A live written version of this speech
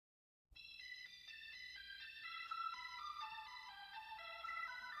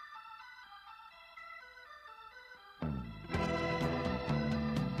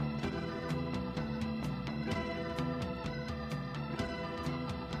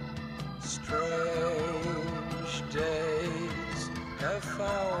Strange days have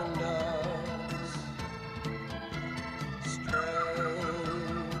found us. Strange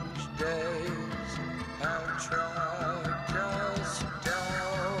days have tracked us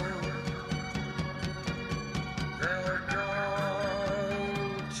down. They're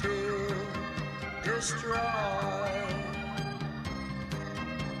going to destroy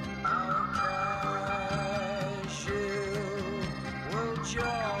our cash. You will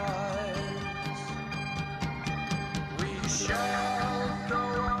join.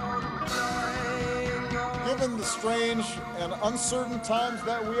 Given the strange and uncertain times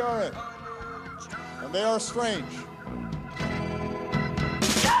that we are in, and they are strange,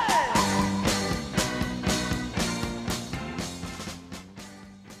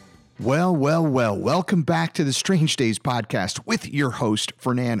 Well, welcome back to the Strange Days podcast with your host,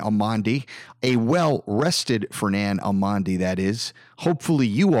 Fernan Almondy, a well-rested Fernan Almondy, that is. Hopefully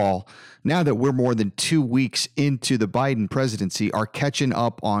you all, now that we're more than 2 weeks into the Biden presidency, are catching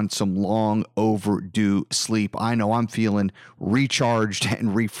up on some long overdue sleep. I know I'm feeling recharged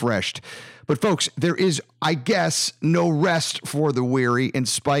and refreshed. But folks, there is, I guess, no rest for the weary in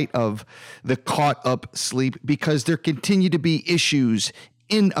spite of the caught up sleep, because there continue to be issues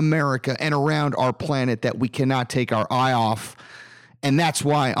in America and around our planet that we cannot take our eye off. And that's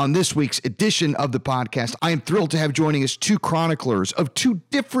why on this week's edition of the podcast, I am thrilled to have joining us two chroniclers of two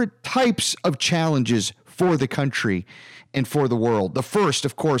different types of challenges for the country and for the world. The first,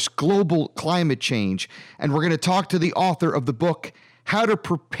 of course, global climate change. And we're going to talk to the author of the book, How to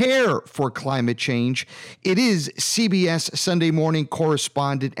Prepare for Climate Change. It is CBS Sunday Morning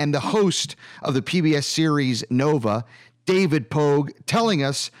correspondent and the host of the PBS series Nova, David Pogue, telling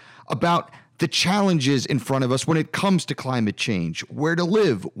us about the challenges in front of us when it comes to climate change, where to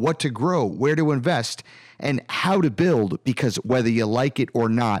live, what to grow, where to invest, and how to build, because whether you like it or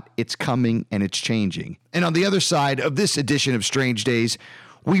not, it's coming and it's changing. And on the other side of this edition of Strange Days,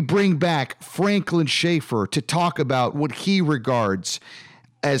 we bring back Franklin Schaeffer to talk about what he regards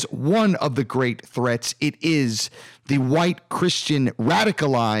as one of the great threats. It is the white Christian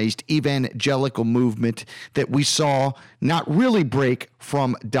radicalized evangelical movement that we saw not really break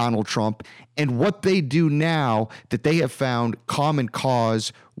from Donald Trump, and what they do now that they have found common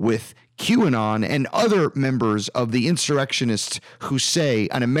cause with QAnon and other members of the insurrectionists who say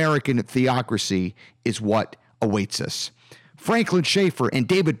an American theocracy is what awaits us. Franklin Schaeffer and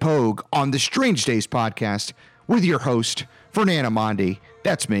David Pogue on the Strange Days podcast with your host, Fernan Almondy.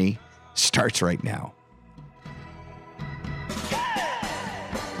 That's me. Starts right now.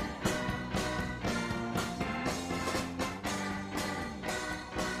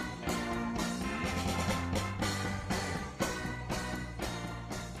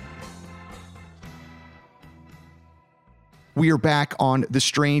 We are back on the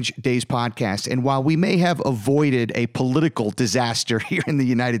Strange Days podcast, and while we may have avoided a political disaster here in the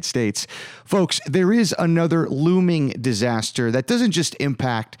United States, folks, there is another looming disaster that doesn't just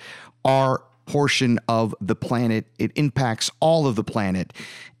impact our portion of the planet, it impacts all of the planet.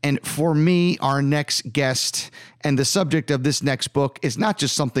 And for me, our next guest and the subject of this next book is not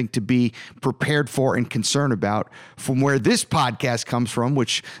just something to be prepared for and concerned about. From where this podcast comes from,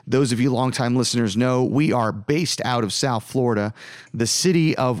 which those of you longtime listeners know, we are based out of South Florida, the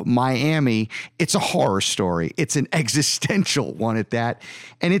city of Miami. It's a horror story. It's an existential one at that.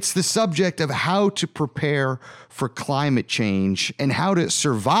 And it's the subject of how to prepare for climate change and how to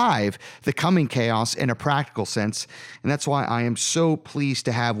survive the coming chaos in a practical sense. And that's why I am so pleased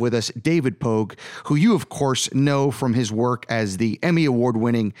to have with us David Pogue, who you, of course, know from his work as the Emmy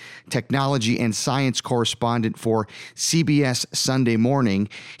Award-winning technology and science correspondent for CBS Sunday Morning.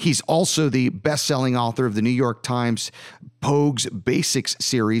 He's also the best-selling author of the New York Times Pogue's Basics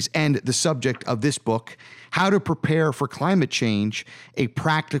series and the subject of this book, How to Prepare for Climate Change, a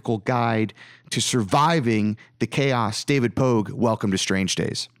Practical Guide to Surviving the Chaos. David Pogue, welcome to Strange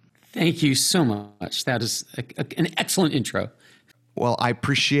Days. Thank you so much. That is an excellent intro. Well, I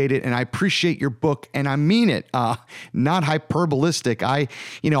appreciate it, and I appreciate your book, and I mean it, not hyperbolistic. I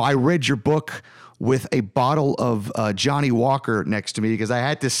read your book with a bottle of Johnny Walker next to me because I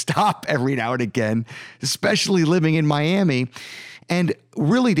had to stop every now and again, especially living in Miami. And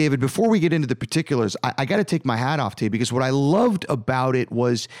really, David, before we get into the particulars, I got to take my hat off to you, because what I loved about it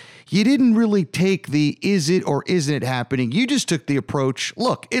was you didn't really take the is it or isn't it happening. You just took the approach,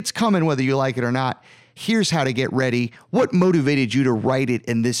 look, it's coming whether you like it or not. Here's how to get ready. What motivated you to write it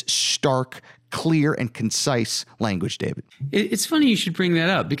in this stark, clear, and concise language, David? It's funny you should bring that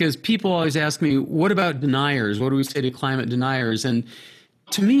up, because people always ask me, what about deniers? What do we say to climate deniers? And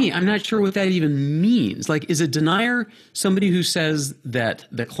to me, I'm not sure what that even means. Like, is a denier somebody who says that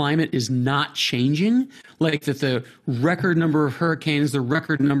the climate is not changing? Like that the record number of hurricanes, the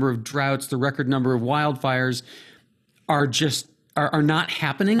record number of droughts, the record number of wildfires are not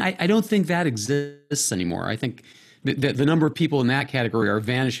happening? I don't think that exists anymore. I think the number of people in that category are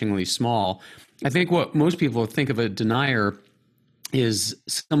vanishingly small. I think what most people think of a denier is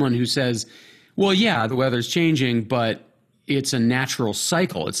someone who says, well, yeah, the weather's changing, but it's a natural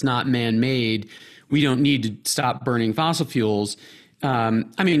cycle. It's not man-made. We don't need to stop burning fossil fuels.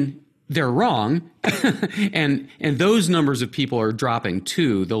 I mean, they're wrong. and those numbers of people are dropping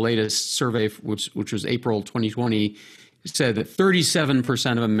too. The latest survey, which was April 2020, said that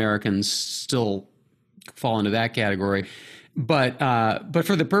 37% of Americans still fall into that category. But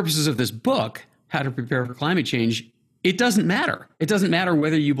for the purposes of this book, How to Prepare for Climate Change, it doesn't matter. It doesn't matter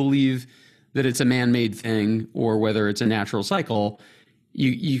whether you believe that it's a man-made thing or whether it's a natural cycle.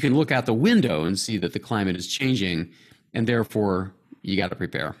 You can look out the window and see that the climate is changing, and therefore you got to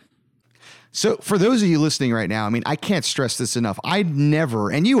prepare. So for those of you listening right now, I mean, I can't stress this enough. I never,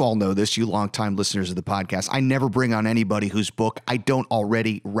 and you all know this, you longtime listeners of the podcast, I never bring on anybody whose book I don't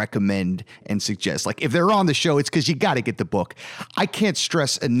already recommend and suggest. Like if they're on the show, it's because you got to get the book. I can't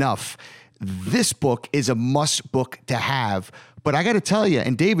stress enough. This book is a must book to have. But I got to tell you,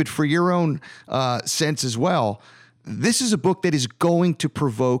 and David, for your own sense as well, this is a book that is going to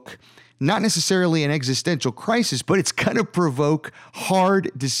provoke not necessarily an existential crisis, but it's going to provoke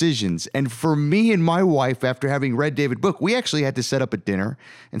hard decisions. And for me and my wife, after having read David's book, we actually had to set up a dinner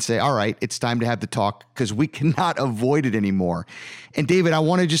and say, all right, it's time to have the talk because we cannot avoid it anymore. And David, I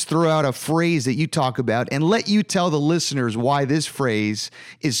want to just throw out a phrase that you talk about and let you tell the listeners why this phrase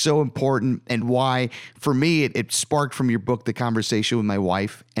is so important and why, for me, it sparked from your book the conversation with my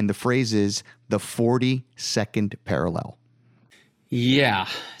wife. And the phrase is the 42nd parallel. Yeah.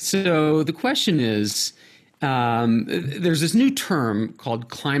 So the question is, there's this new term called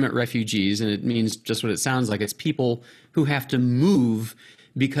climate refugees, and it means just what it sounds like. It's people who have to move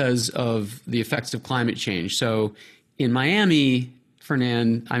because of the effects of climate change. So in Miami,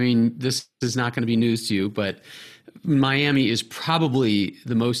 Fernand, I mean, this is not going to be news to you, but Miami is probably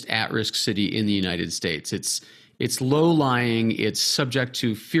the most at-risk city in the United States. It's low-lying, it's subject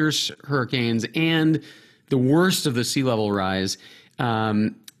to fierce hurricanes and the worst of the sea level rise.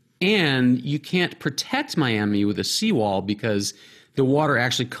 And you can't protect Miami with a seawall because the water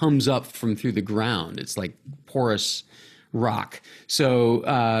actually comes up from through the ground. It's like porous rock. So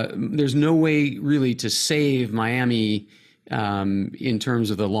there's no way really to save Miami in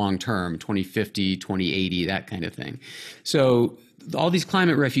terms of the long term, 2050, 2080, that kind of thing. So all these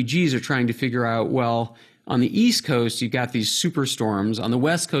climate refugees are trying to figure out, well, on the East Coast, you've got these superstorms. On the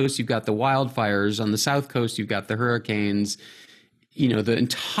West Coast, you've got the wildfires. On the South Coast, you've got the hurricanes. You know, the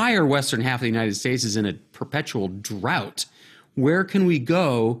entire western half of the United States is in a perpetual drought. Where can we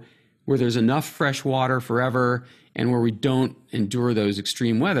go where there's enough fresh water forever and where we don't endure those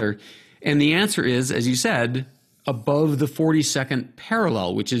extreme weather? And the answer is, as you said, above the 42nd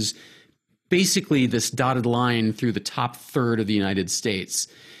parallel, which is basically this dotted line through the top third of the United States.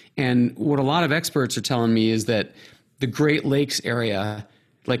 And what a lot of experts are telling me is that the Great Lakes area,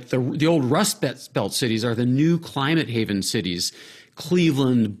 like the old Rust Belt cities, are the new climate haven cities.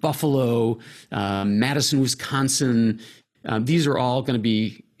 Cleveland, Buffalo, Madison, Wisconsin. These are all going to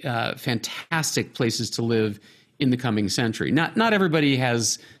be fantastic places to live in the coming century. Not everybody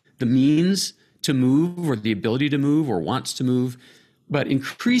has the means to move or the ability to move or wants to move, but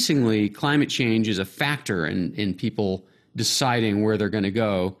increasingly climate change is a factor in people deciding where they're going to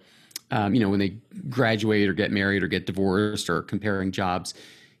go, when they graduate or get married or get divorced or comparing jobs.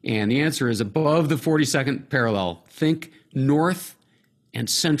 And the answer is above the 42nd parallel. Think north and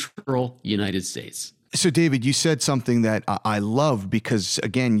central United States. So, David, you said something that I love because,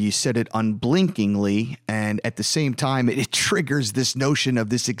 again, you said it unblinkingly, and at the same time, it triggers this notion of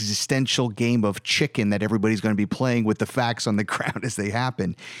this existential game of chicken that everybody's going to be playing with the facts on the ground as they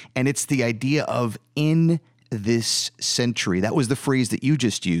happen. And it's the idea of in this century. That was the phrase that you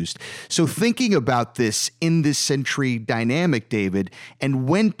just used. So thinking about this in this century dynamic, David, and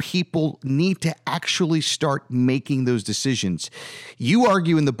when people need to actually start making those decisions, you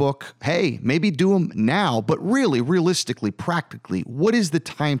argue in the book, hey, maybe do them now, but really, realistically, practically, what is the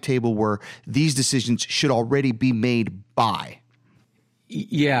timetable where these decisions should already be made by?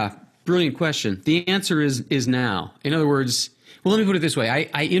 Yeah, brilliant question. The answer is now. In other words, well, let me put it this way.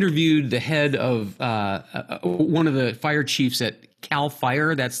 I interviewed the head of one of the fire chiefs at CAL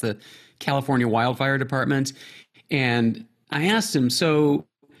FIRE. That's the California Wildfire Department. And I asked him, so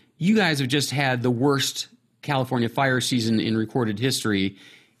you guys have just had the worst California fire season in recorded history.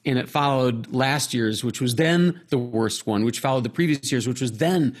 And it followed last year's, which was then the worst one, which followed the previous year's, which was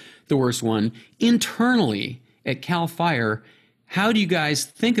then the worst one. Internally at Cal Fire, how do you guys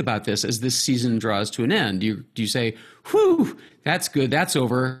think about this as this season draws to an end? Do you say, whew, that's good, that's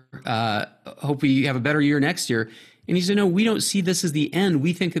over, hope we have a better year next year? And he said, no, we don't see this as the end.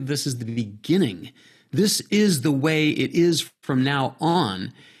 We think of this as the beginning. This is the way it is from now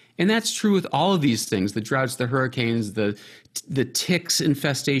on. And that's true with all of these things, the droughts, the hurricanes, the ticks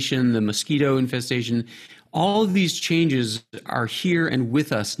infestation, the mosquito infestation. All of these changes are here and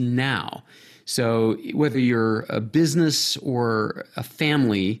with us now. So whether you're a business or a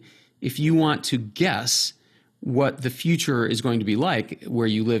family, if you want to guess what the future is going to be like where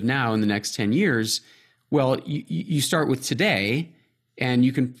you live now in the next 10 years, well, you start with today, and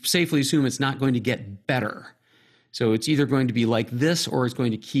you can safely assume it's not going to get better. So it's either going to be like this or it's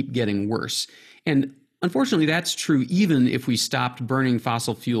going to keep getting worse. And unfortunately, that's true even if we stopped burning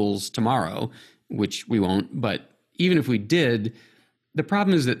fossil fuels tomorrow, which we won't. But even if we did, the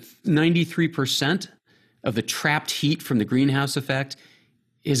problem is that 93% of the trapped heat from the greenhouse effect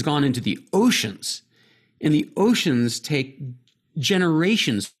has gone into the oceans. And the oceans take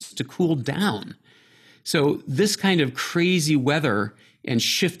generations to cool down. So this kind of crazy weather and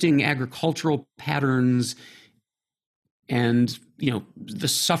shifting agricultural patterns and, the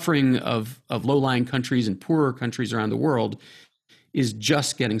suffering of low-lying countries and poorer countries around the world is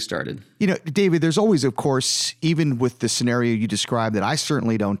just getting started. David, there's always, of course, even with the scenario you described that I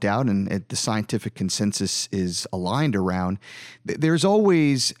certainly don't doubt and the scientific consensus is aligned around, there's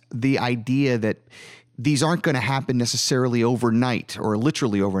always the idea that these aren't going to happen necessarily overnight or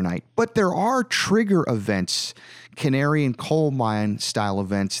literally overnight, but there are trigger events, canary and coal mine style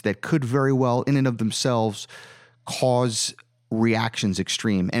events that could very well in and of themselves cause reactions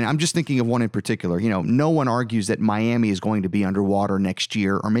extreme. And I'm just thinking of one in particular. No one argues that Miami is going to be underwater next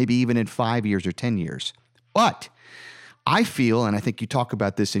year or maybe even in 5 years or 10 years. But I feel, and I think you talk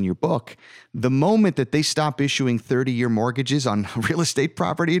about this in your book, the moment that they stop issuing 30-year mortgages on real estate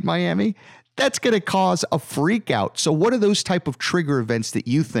property in Miami, that's going to cause a freak out. So what are those type of trigger events that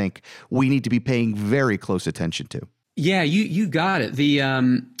you think we need to be paying very close attention to? Yeah, you got it.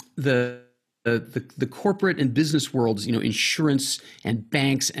 The corporate and business worlds, insurance and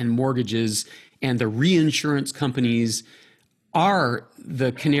banks and mortgages and the reinsurance companies are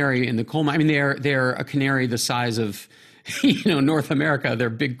the canary in the coal mine. I mean, they're a canary the size of, North America. They're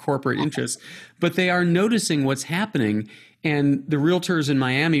big corporate interests, but they are noticing what's happening. And the realtors in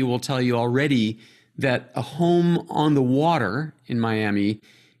Miami will tell you already that a home on the water in Miami,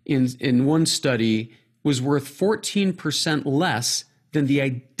 in one study, was worth 14% less than the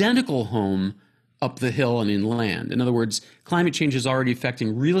identical home up the hill and inland. In other words, climate change is already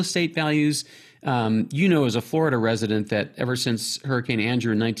affecting real estate values. As a Florida resident, that ever since Hurricane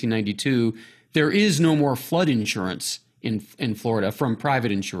Andrew in 1992, there is no more flood insurance in Florida from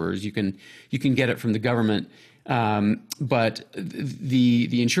private insurers. You can get it from the government. But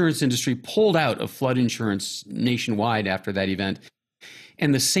the insurance industry pulled out of flood insurance nationwide after that event.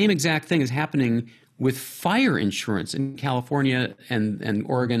 And the same exact thing is happening with fire insurance in California and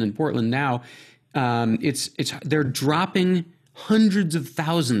Oregon and Portland now. They're dropping hundreds of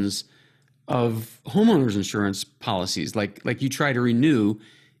thousands of homeowners insurance policies. Like you try to renew,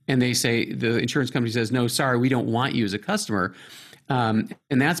 and they say, the insurance company says, no, sorry, we don't want you as a customer. And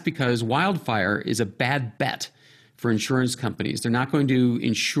that's because wildfire is a bad bet for insurance companies. They're not going to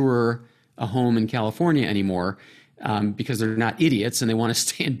insure a home in California anymore because they're not idiots and they want to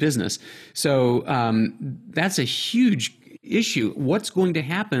stay in business. So that's a huge issue. What's going to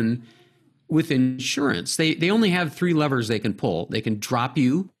happen with insurance? They only have three levers they can pull. They can drop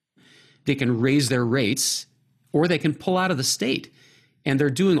you, they can raise their rates, or they can pull out of the state. And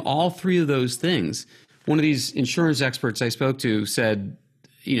they're doing all three of those things. One of these insurance experts I spoke to said,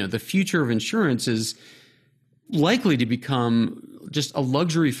 the future of insurance is likely to become just a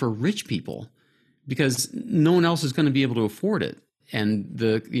luxury for rich people because no one else is going to be able to afford it. And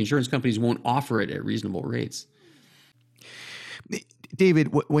the insurance companies won't offer it at reasonable rates.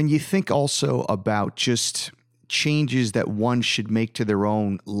 David, when you think also about just changes that one should make to their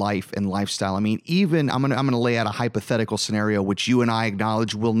own life and lifestyle, I mean, even I'm going to lay out a hypothetical scenario, which you and I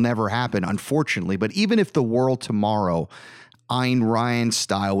acknowledge will never happen, unfortunately. But even if the world tomorrow, Ayn Rand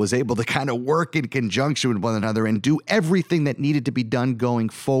style, was able to kind of work in conjunction with one another and do everything that needed to be done going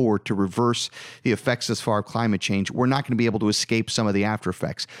forward to reverse the effects thus far of climate change, we're not going to be able to escape some of the after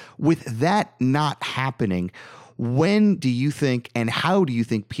effects. With that not happening, when do you think and how do you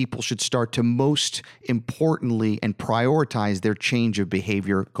think people should start to most importantly and prioritize their change of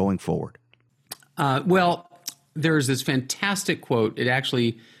behavior going forward? Well, there's this fantastic quote. It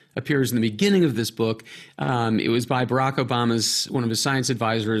actually appears in the beginning of this book. It was by Barack Obama's, one of his science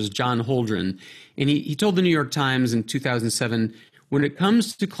advisors, John Holdren. And he told the New York Times in 2007, when it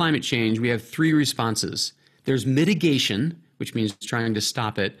comes to climate change, we have three responses. There's mitigation, which means trying to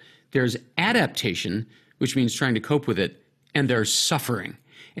stop it. There's adaptation, which means trying to cope with it. And there's suffering.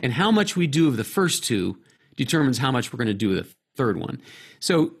 And how much we do of the first two determines how much we're going to do of the third one.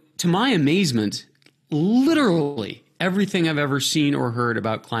 So to my amazement, literally everything I've ever seen or heard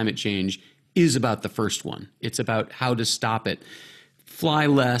about climate change is about the first one. It's about how to stop it. Fly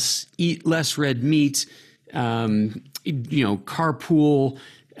less, eat less red meat, carpool,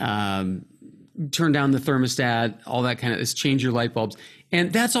 turn down the thermostat, all that kind of, change your light bulbs.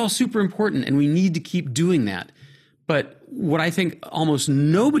 And that's all super important, and we need to keep doing that. But what I think almost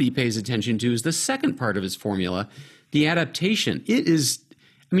nobody pays attention to is the second part of his formula, the adaptation.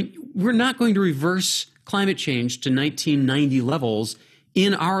 We're not going to reverse climate change to 1990 levels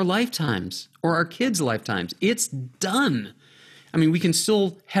in our lifetimes or our kids' lifetimes. It's done. We can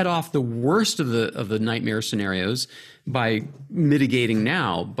still head off the worst of the nightmare scenarios by mitigating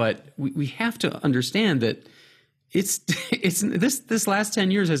now, but we have to understand that this last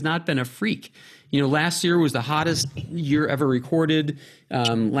 10 years has not been a freak. Last year was the hottest year ever recorded.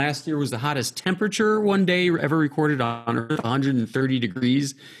 Last year was the hottest temperature one day ever recorded on Earth, 130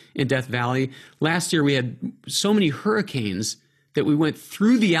 degrees in Death Valley. Last year we had so many hurricanes that we went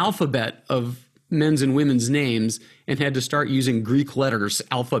through the alphabet of men's and women's names and had to start using Greek letters,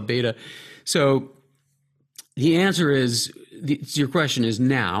 alpha, beta. So the answer is, your question is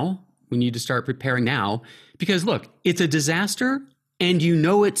now. We need to start preparing now because, look, it's a disaster and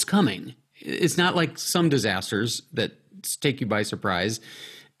it's coming. It's not like some disasters that take you by surprise.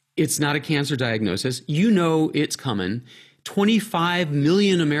 It's not a cancer diagnosis. It's coming. 25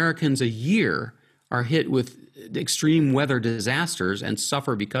 million Americans a year are hit with extreme weather disasters and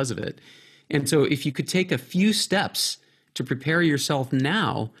suffer because of it. And so if you could take a few steps to prepare yourself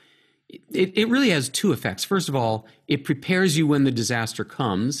now, it really has two effects. First of all, it prepares you when the disaster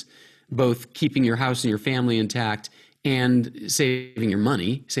comes, both keeping your house and your family intact and saving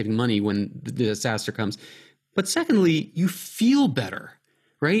money when the disaster comes. But secondly, you feel better,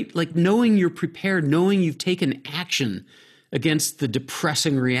 right? Like knowing you're prepared, knowing you've taken action against the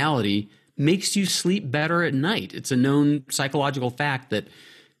depressing reality makes you sleep better at night. It's a known psychological fact that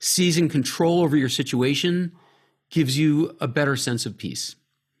seizing control over your situation gives you a better sense of peace.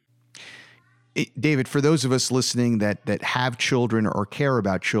 David, for those of us listening that have children or care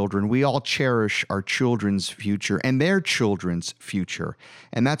about children, we all cherish our children's future and their children's future.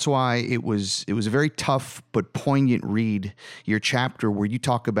 And that's why it was a very tough but poignant read, your chapter where you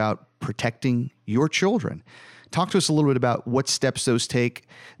talk about protecting your children. Talk to us a little bit about what steps those take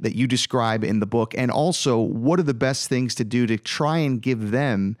that you describe in the book, and also what are the best things to do to try and give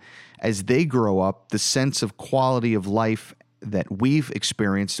them, as they grow up, the sense of quality of life that we've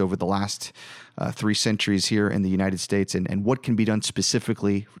experienced over the last 3 centuries here in the United States, and what can be done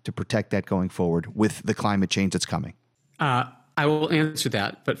specifically to protect that going forward with the climate change that's coming? I will answer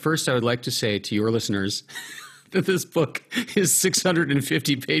that. But first, I would like to say to your listeners that this book is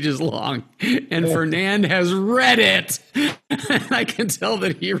 650 pages long, and Fernand has read it. And I can tell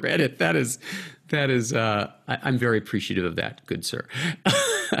that he read it. That is. I'm very appreciative of that, good sir.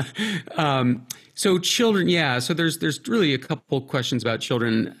 So children, yeah. So there's really a couple questions about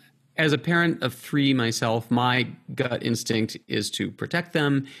children. As a parent of 3 myself, my gut instinct is to protect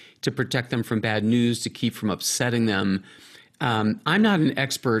them from bad news, to keep from upsetting them. I'm not an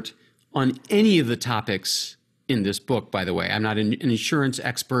expert on any of the topics in this book, by the way. I'm not an insurance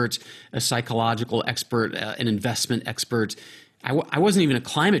expert, a psychological expert, an investment expert. I wasn't even a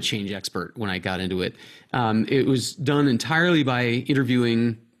climate change expert when I got into it. It was done entirely by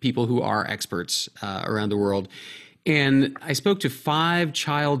interviewing people who are experts around the world. And I spoke to 5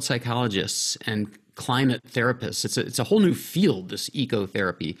 child psychologists and climate therapists. It's a whole new field, this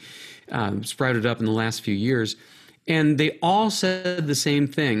ecotherapy, sprouted up in the last few years. And they all said the same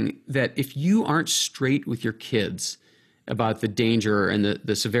thing, that if you aren't straight with your kids about the danger and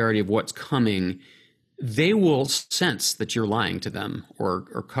the severity of what's coming, they will sense that you're lying to them or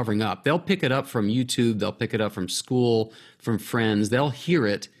covering up. They'll pick it up from YouTube. They'll pick it up from school, from friends. They'll hear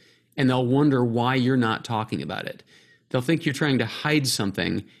it, and they'll wonder why you're not talking about it. They'll think you're trying to hide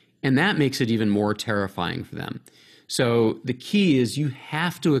something, and that makes it even more terrifying for them. So the key is you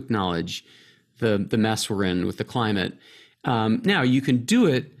have to acknowledge the mess we're in with the climate. Now, you can do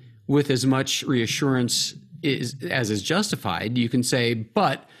it with as much reassurance as is justified. You can say,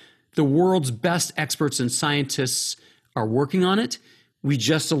 but the world's best experts and scientists are working on it. We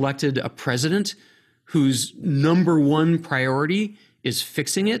just elected a president whose number one priority is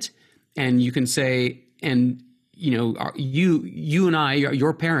fixing it. And you can say, and you and I,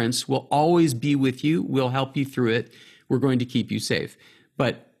 your parents, will always be with you. We'll help you through it. We're going to keep you safe.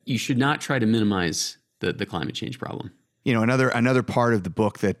 But you should not try to minimize the climate change problem. Another part of the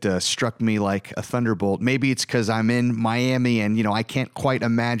book that struck me like a thunderbolt, maybe it's because I'm in Miami and, I can't quite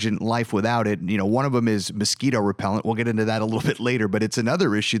imagine life without it. One of them is mosquito repellent. We'll get into that a little bit later, but it's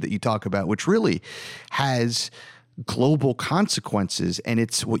another issue that you talk about, which really has global consequences, and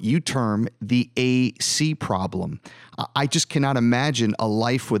it's what you term the AC problem. I just cannot imagine a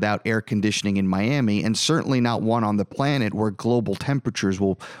life without air conditioning in Miami, and certainly not one on the planet where global temperatures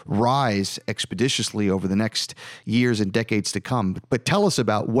will rise expeditiously over the next years and decades to come. But tell us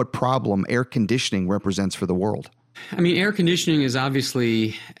about what problem air conditioning represents for the world. I mean, air conditioning is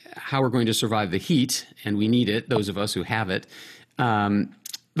obviously how we're going to survive the heat, and we need it, those of us who have it.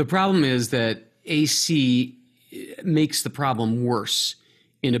 The problem is that AC makes the problem worse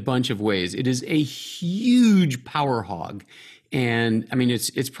in a bunch of ways. It is a huge power hog. And I mean,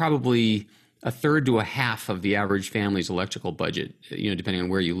 it's probably a third to a half of the average family's electrical budget, depending on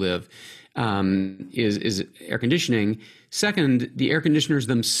where you live, is air conditioning. Second, the air conditioners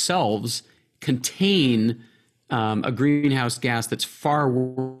themselves contain a greenhouse gas that's far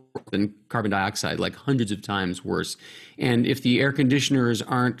worse than carbon dioxide, like hundreds of times worse. And if the air conditioners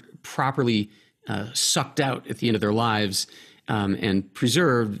aren't properly sucked out at the end of their lives and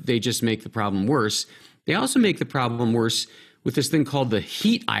preserved, they just make the problem worse. They also make the problem worse with this thing called the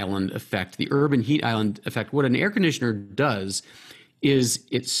heat island effect, the urban heat island effect. What an air conditioner does is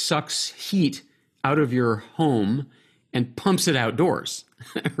it sucks heat out of your home and pumps it outdoors,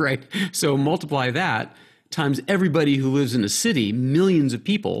 right? So multiply that times everybody who lives in a city, millions of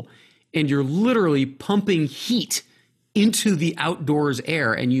people, and you're literally pumping heat into the outdoors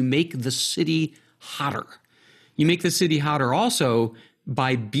air, and you make the city hotter. You make the city hotter also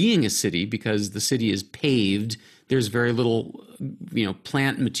by being a city, because the city is paved. There's very little,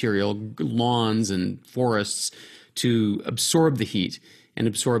 plant material, lawns and forests to absorb the heat and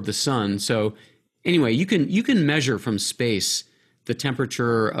absorb the sun. So anyway, you can measure from space the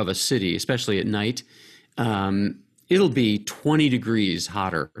temperature of a city, especially at night. It'll be 20 degrees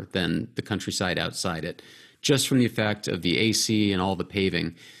hotter than the countryside outside it, just from the effect of the AC and all the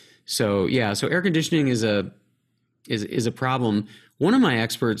paving. So air conditioning is a problem. One of my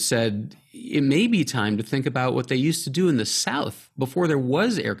experts said it may be time to think about what they used to do in the South before there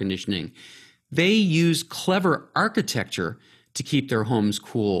was air conditioning. They used clever architecture to keep their homes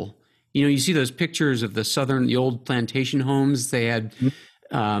cool. You see those pictures of the old plantation homes. They had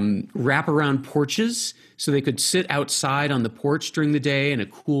wraparound porches, so they could sit outside on the porch during the day and a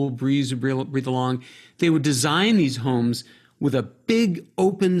cool breeze would breathe along. They would design these homes with a big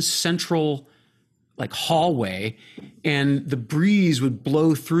open central hallway, and the breeze would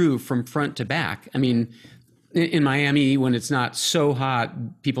blow through from front to back. I mean, in Miami, when it's not so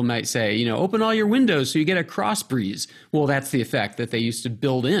hot, people might say, open all your windows so you get a cross breeze. Well, that's the effect that they used to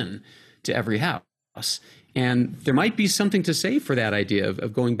build in to every house. And there might be something to say for that idea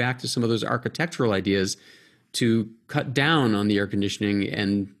of going back to some of those architectural ideas to cut down on the air conditioning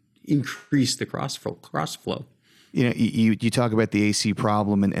and increase the cross flow. You talk about the AC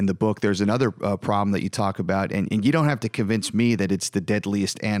problem in the book. There's another problem that you talk about, and you don't have to convince me that it's the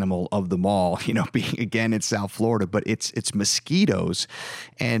deadliest animal of them all, being again in South Florida, but it's mosquitoes.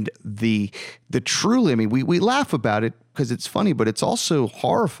 And the truly, I mean, we laugh about it because it's funny, but it's also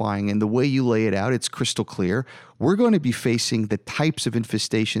horrifying in the way you lay it out. It's crystal clear. We're going to be facing the types of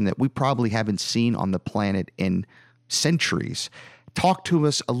infestation that we probably haven't seen on the planet in centuries. Talk to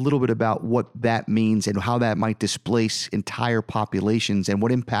us a little bit about what that means and how that might displace entire populations and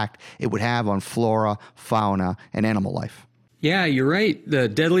what impact it would have on flora, fauna, and animal life. Yeah, you're right. The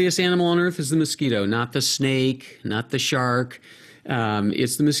deadliest animal on Earth is the mosquito, not the snake, not the shark.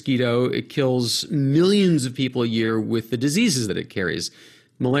 It's the mosquito. It kills millions of people a year with the diseases that it carries.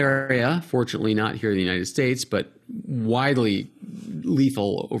 Malaria, fortunately not here in the United States, but widely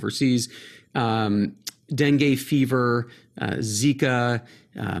lethal overseas. Dengue fever, Zika,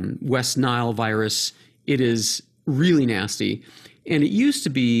 West Nile virus. It is really nasty. And it used to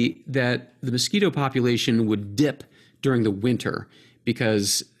be that the mosquito population would dip during the winter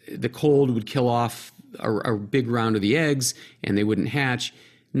because the cold would kill off a big round of the eggs and they wouldn't hatch.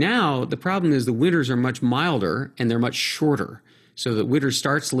 Now, the problem is the winters are much milder and they're much shorter. So the winter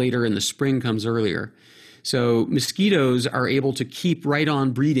starts later and the spring comes earlier. So mosquitoes are able to keep right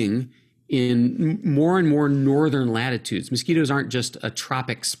on breeding in more and more northern latitudes. Mosquitoes aren't just a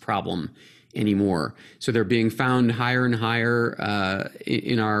tropics problem anymore. So they're being found higher and higher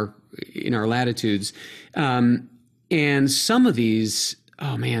in our latitudes. And some of these,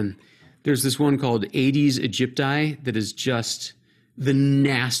 oh man, there's this one called Aedes aegypti that is just the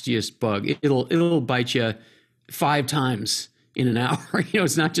nastiest bug. It'll bite you 5 times in an hour.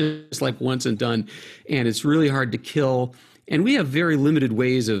 It's not just like once and done, and it's really hard to kill. And we have very limited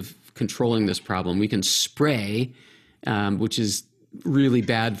ways of controlling this problem. We can spray, which is really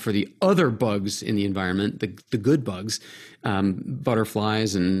bad for the other bugs in the environment, the good bugs,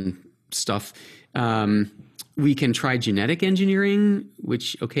 butterflies and stuff. We can try genetic engineering,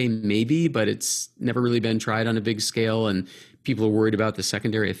 which, okay, maybe, but it's never really been tried on a big scale, and people are worried about the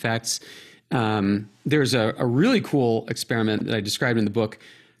secondary effects. There's a really cool experiment that I described in the book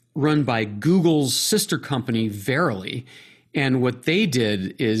run by Google's sister company, Verily. And what they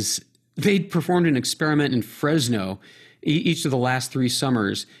did is they performed an experiment in Fresno each of the last 3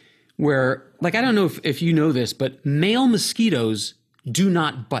 summers where, like, I don't know if you know this, but male mosquitoes do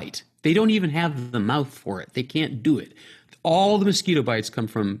not bite. They don't even have the mouth for it. They can't do it. All the mosquito bites come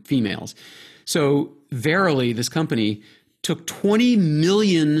from females. So Verily, this company, took 20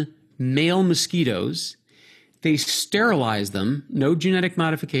 million male mosquitoes. They sterilized them, no genetic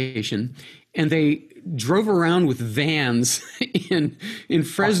modification, and they drove around with vans in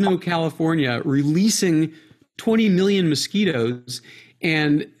Fresno, California, releasing 20 million mosquitoes.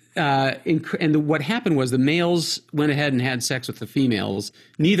 And what happened was the males went ahead and had sex with the females.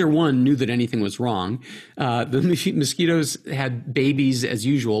 Neither one knew that anything was wrong. The mosquitoes had babies as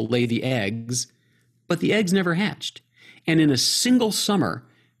usual, lay the eggs, but the eggs never hatched. And in a single summer,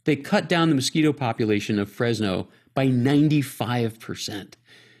 they cut down the mosquito population of Fresno by 95%.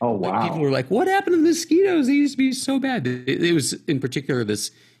 Oh, wow. People were like, what happened to the mosquitoes? They used to be so bad. It was, in particular,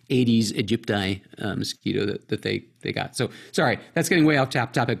 this Aedes aegypti mosquito that they got. So, sorry, that's getting way off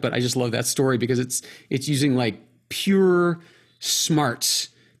topic, but I just love that story because it's using like pure smarts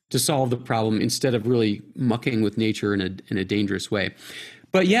to solve the problem instead of really mucking with nature in a dangerous way.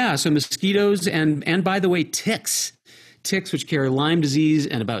 But yeah, so mosquitoes and by the way, ticks, which carry Lyme disease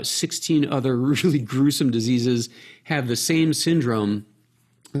and about 16 other really gruesome diseases, have the same syndrome.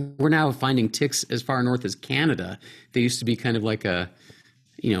 We're now finding ticks as far north as Canada. They used to be kind of like a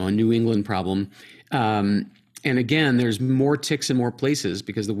New England problem. And again, there's more ticks in more places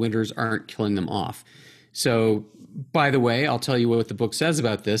because the winters aren't killing them off. So, by the way, I'll tell you what the book says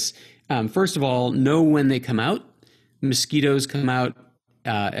about this. First of all, know when they come out. Mosquitoes come out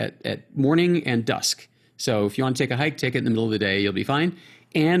at morning and dusk. So if you want to take a hike, take it in the middle of the day, you'll be fine.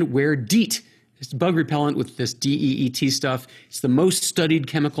 And wear DEET. It's bug repellent with this DEET stuff. It's the most studied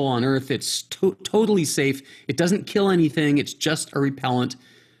chemical on Earth. It's totally safe. It doesn't kill anything. It's just a repellent,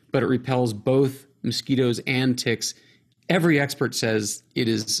 but it repels both mosquitoes and ticks. Every expert says it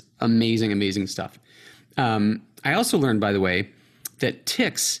is amazing, amazing stuff. I also learned, by the way, that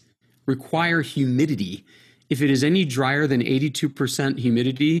ticks require humidity. If it is any drier than 82%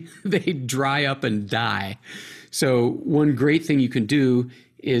 humidity, they dry up and die. So one great thing you can do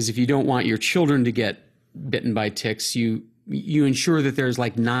is if you don't want your children to get bitten by ticks, you ensure that there's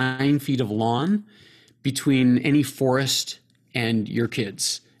like 9 feet of lawn between any forest and your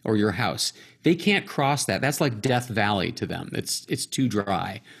kids or your house. They can't cross that. That's like Death Valley to them. It's too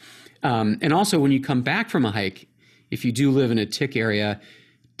dry. And also when you come back from a hike, if you do live in a tick area,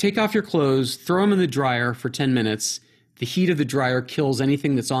 take off your clothes, throw them in the dryer for 10 minutes. The heat of the dryer kills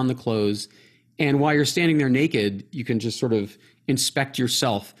anything that's on the clothes. And while you're standing there naked, you can just sort of inspect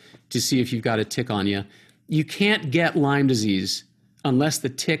yourself to see if you've got a tick on you. You can't get Lyme disease unless the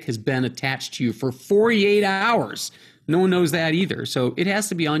tick has been attached to you for 48 hours. No one knows that either. So it has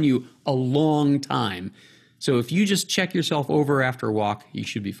to be on you a long time. So if you just check yourself over after a walk, you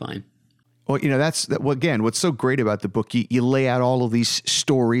should be fine. Well, again, what's so great about the book, you lay out all of these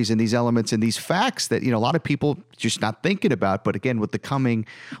stories and these elements and these facts that, a lot of people just not thinking about. But again, with the coming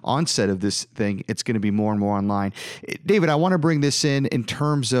onset of this thing, it's going to be more and more online. David, I want to bring this in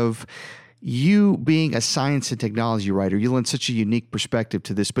terms of you being a science and technology writer. You lend such a unique perspective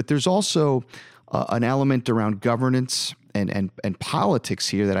to this, but there's also an element around governance and politics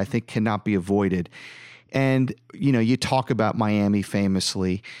here that I think cannot be avoided. And, you talk about Miami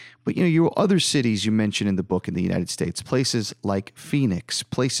famously, but, your other cities you mentioned in the book in the United States, places like Phoenix,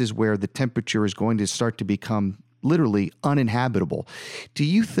 places where the temperature is going to start to become literally uninhabitable. Do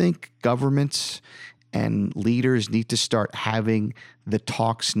you think governments and leaders need to start having the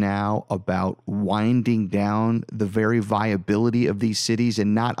talks now about winding down the very viability of these cities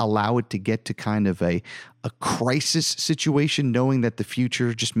and not allow it to get to kind of a crisis situation, knowing that the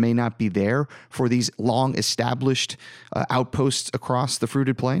future just may not be there for these long established outposts across the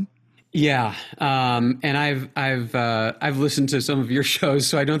fruited plain? Yeah, and I've listened to some of your shows,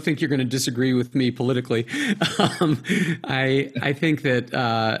 so I don't think you're going to disagree with me politically. I think that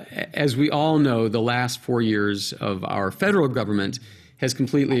as we all know, the last 4 years of our federal government has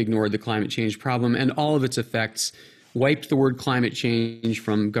completely ignored the climate change problem, and all of its effects wiped the word climate change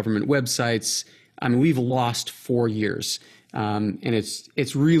from government websites. I mean, we've lost 4 years, and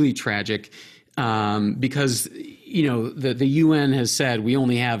it's really tragic because the UN has said we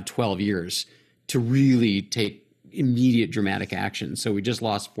only have 12 years to really take immediate dramatic action. So we just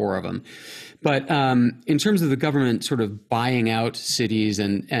lost 4 of them. But in terms of the government sort of buying out cities,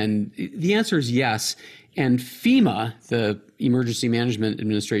 and the answer is yes. And FEMA, the Emergency Management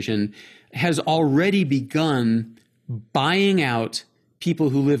Administration, has already begun buying out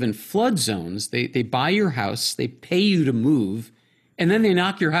people who live in flood zones. They buy your house, they pay you to move, and then they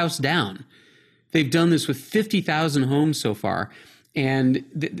knock your house down. They've done this with 50,000 homes so far. And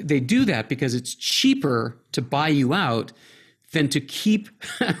they do that because it's cheaper to buy you out than to keep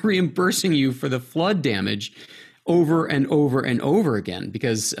reimbursing you for the flood damage over and over and over again.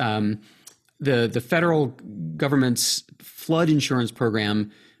 Because the federal government's flood insurance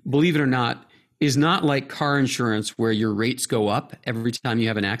program, believe it or not, is not like car insurance where your rates go up every time you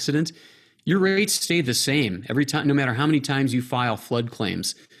have an accident. Your rates stay the same every time, no matter how many times you file flood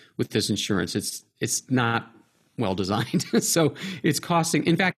claims with this insurance. It's not well designed. So it's costing,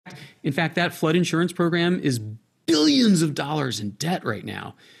 in fact, that flood insurance program is billions of dollars in debt right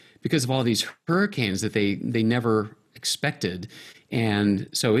now because of all these hurricanes that they never expected. And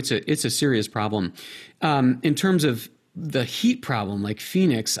so it's a serious problem. In terms of the heat problem, like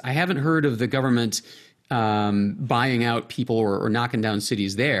Phoenix, I haven't heard of the government buying out people or knocking down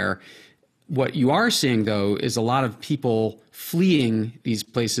cities there. What you are seeing, though, is a lot of people fleeing these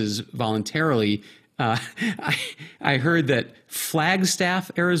places voluntarily. I heard that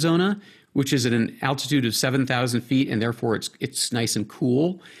Flagstaff, Arizona, which is at an altitude of 7,000 feet, and therefore it's nice and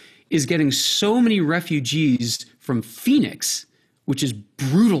cool, is getting so many refugees from Phoenix, which is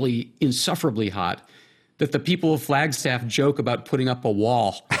brutally, insufferably hot, that the people of Flagstaff joke about putting up a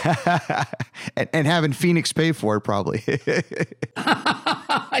wall. and having Phoenix pay for it, probably.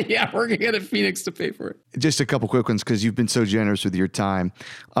 Yeah, we're going to get Phoenix to pay for it. Just a couple quick ones because you've been so generous with your time.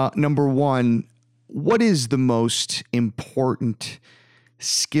 Number one, what is the most important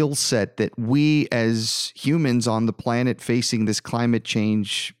skill set that we as humans on the planet facing this climate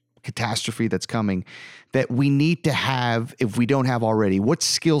change catastrophe that's coming that we need to have if we don't have already? What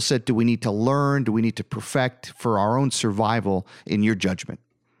skill set do we need to learn? Do we need to perfect for our own survival in your judgment?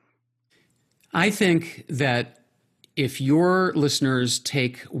 I think that if your listeners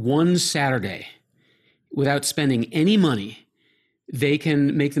take one Saturday without spending any money, they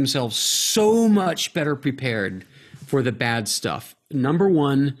can make themselves so much better prepared for the bad stuff. Number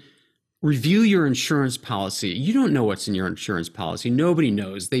one, review your insurance policy. You don't know what's in your insurance policy. Nobody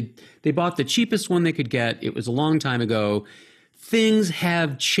knows. They bought the cheapest one they could get. It was a long time ago. Things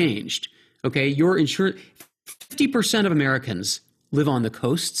have changed. Okay, your insurance, 50% of Americans live on the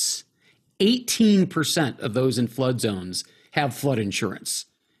coasts. 18% of those in flood zones have flood insurance.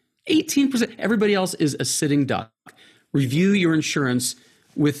 18%. Everybody else is a sitting duck. Review your insurance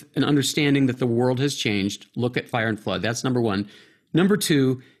with an understanding that the world has changed. Look at fire and flood. That's number one. Number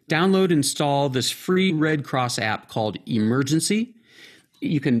two, download and install this free Red Cross app called Emergency.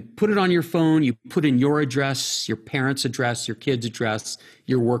 You can put it on your phone. You put in your address, your parents' address, your kids' address,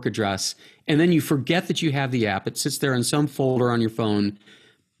 your work address, and then you forget that you have the app. It sits there in some folder on your phone.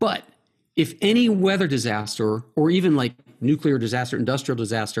 But if any weather disaster or even like nuclear disaster, industrial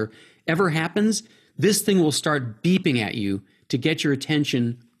disaster ever happens, this thing will start beeping at you to get your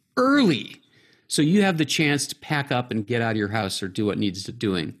attention early. So you have the chance to pack up and get out of your house or do what needs to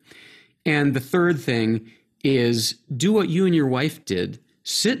doing. And the third thing is do what you and your wife did.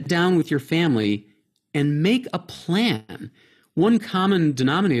 Sit down with your family and make a plan. One common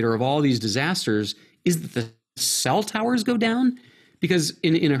denominator of all these disasters is that the cell towers go down because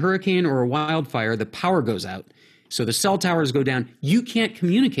in a hurricane or a wildfire, the power goes out. So the cell towers go down. You can't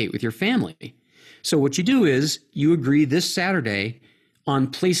communicate with your family. So what you do is you agree this Saturday on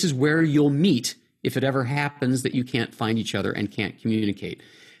places where you'll meet if it ever happens that you can't find each other and can't communicate.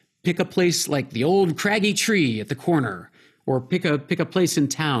 Pick a place like the old craggy tree at the corner, or pick a place in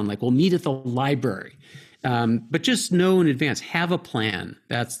town, like we'll meet at the library. But just know in advance, have a plan.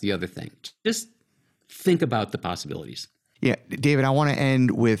 That's the other thing. Just think about the possibilities. Yeah, David, I want to end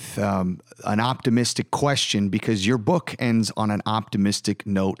with an optimistic question, because your book ends on an optimistic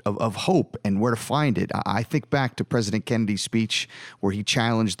note of hope and where to find it. I think back to President Kennedy's speech where he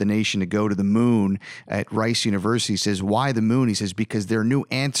challenged the nation to go to the moon at Rice University. He says, why the moon? He says, because there are new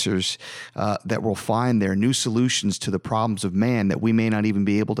answers that we'll find there, new solutions to the problems of man that we may not even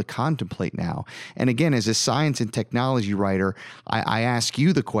be able to contemplate now. And again, as a science and technology writer, I ask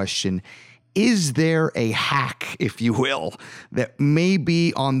you the question, is there a hack, if you will, that may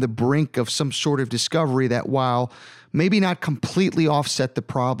be on the brink of some sort of discovery that, while maybe not completely offset the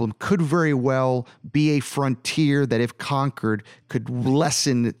problem, could very well be a frontier that, if conquered, could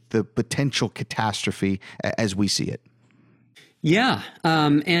lessen the potential catastrophe as we see it? Yeah,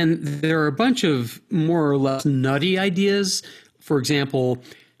 and there are a bunch of more or less nutty ideas. For example,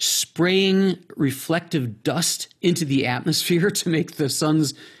 spraying reflective dust into the atmosphere to make the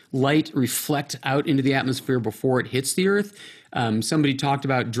sun's light reflect out into the atmosphere before it hits the Earth. Somebody talked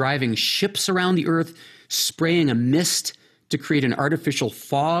about driving ships around the Earth, spraying a mist to create an artificial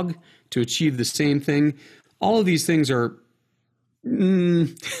fog to achieve the same thing. All of these things are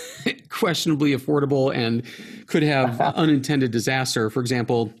questionably affordable and could have unintended disaster. For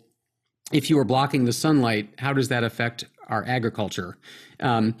example, if you are blocking the sunlight, how does that affect our agriculture?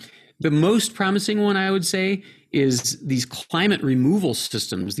 The most promising one, I would say, is these climate removal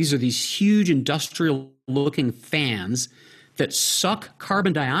systems. These are these huge industrial-looking fans that suck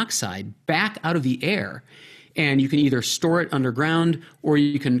carbon dioxide back out of the air. And you can either store it underground, or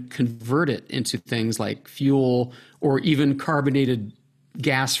you can convert it into things like fuel or even carbonated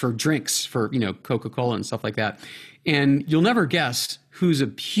gas for drinks, for, Coca-Cola and stuff like that. And you'll never guess who's a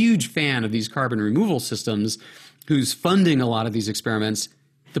huge fan of these carbon removal systems, who's funding a lot of these experiments: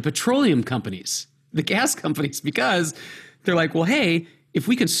 the petroleum companies, the gas companies, because they're like, well, hey, if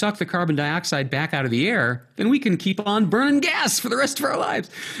we can suck the carbon dioxide back out of the air, then we can keep on burning gas for the rest of our lives.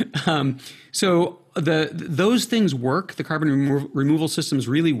 So those things work. The carbon removal systems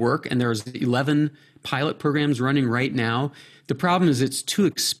really work, and there's 11 pilot programs running right now. The problem is it's too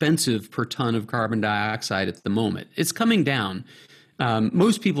expensive per ton of carbon dioxide at the moment. It's coming down.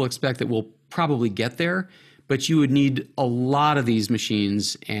 Most people expect that we'll probably get there, but you would need a lot of these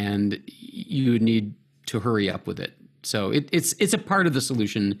machines, and you would need to hurry up with it. So it's a part of the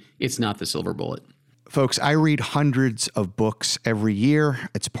solution. It's not the silver bullet. Folks, I read hundreds of books every year.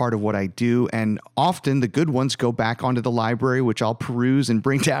 It's part of what I do. And often the good ones go back onto the library, which I'll peruse and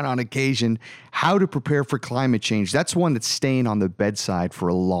bring down on occasion. How to Prepare for Climate Change. That's one that's staying on the bedside for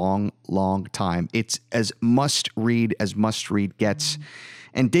a long, long time. It's as must read gets.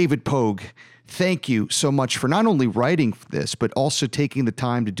 And David Pogue, thank you so much for not only writing this, but also taking the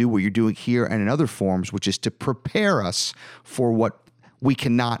time to do what you're doing here and in other forms, which is to prepare us for what we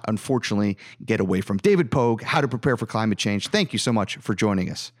cannot, unfortunately, get away from. David Pogue, How to Prepare for Climate Change. Thank you so much for joining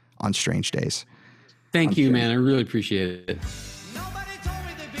us on Strange Days. Thank you, man. I really appreciate it. Nobody told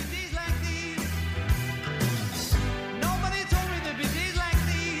me there'd be days like these. Nobody told me there'd be days like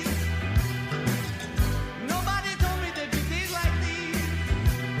these. Nobody told me there'd be days like these.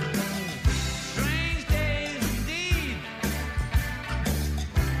 Strange days indeed.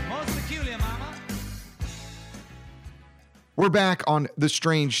 Most peculiar, mama. We're back on the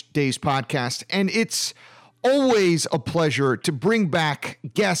Strange Days podcast, and it's always a pleasure to bring back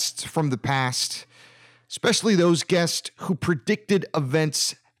guests from the past, especially those guests who predicted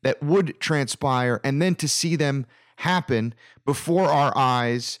events that would transpire, and then to see them happen before our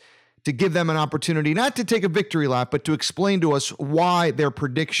eyes, to give them an opportunity not to take a victory lap, but to explain to us why their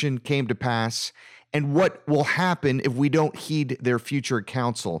prediction came to pass and what will happen if we don't heed their future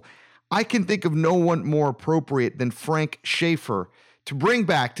counsel. I can think of no one more appropriate than Frank Schaeffer to bring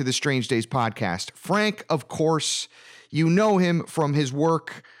back to the Strange Days podcast. Frank, of course, you know him from his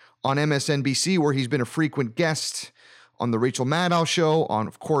work on MSNBC, where he's been a frequent guest on the Rachel Maddow Show, on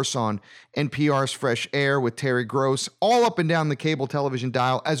NPR's Fresh Air with Terry Gross, all up and down the cable television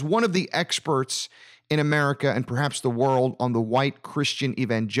dial, as one of the experts in America and perhaps the world on the white Christian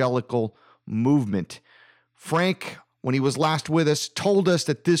evangelical movement. Frank, when he was last with us, told us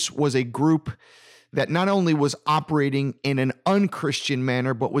that this was a group that not only was operating in an unchristian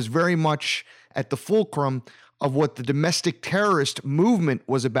manner, but was very much at the fulcrum of what the domestic terrorist movement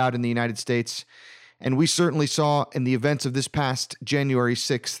was about in the United States. And we certainly saw in the events of this past January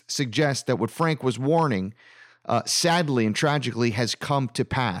 6th suggest that what Frank was warning, sadly and tragically, has come to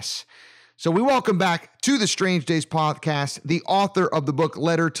pass. So we welcome back to the Strange Days podcast the author of the book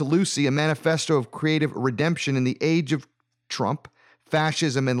Letter to Lucy, a manifesto of creative redemption in the age of Trump,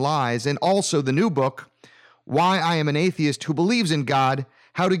 fascism, and lies, and also the new book, Why I Am an Atheist Who Believes in God,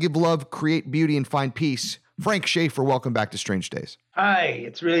 How to Give Love, Create Beauty, and Find Peace Frank Schaeffer, welcome back to Strange Days. Hi,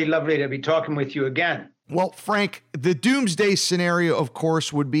 it's really lovely to be talking with you again. Well, Frank, the doomsday scenario, of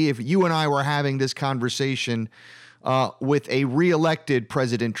course, would be if you and I were having this conversation with a reelected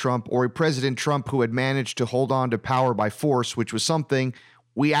President Trump, or a President Trump who had managed to hold on to power by force, which was something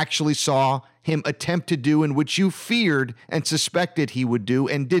we actually saw him attempt to do and which you feared and suspected he would do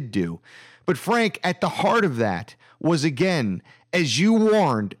and did do. But Frank, at the heart of that was, again, as you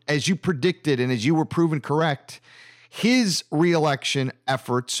warned, as you predicted, and as you were proven correct, his reelection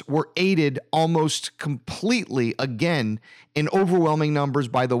efforts were aided almost completely, again, in overwhelming numbers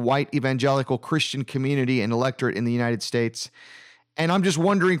by the white evangelical Christian community and electorate in the United States. And I'm just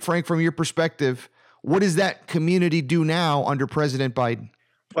wondering, Frank, from your perspective, what does that community do now under President Biden?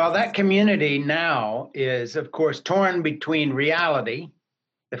 Well, that community now is, of course, torn between reality,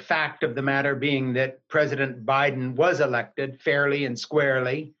 the fact of the matter being that President Biden was elected fairly and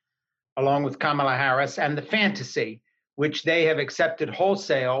squarely, along with Kamala Harris, and the fantasy, which they have accepted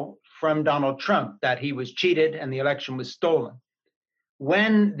wholesale from Donald Trump, that he was cheated and the election was stolen.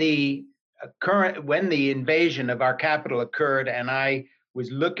 When the invasion of our capital occurred, and I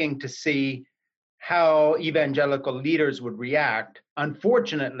was looking to see how evangelical leaders would react,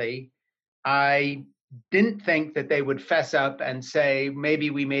 unfortunately, I didn't think that they would fess up and say,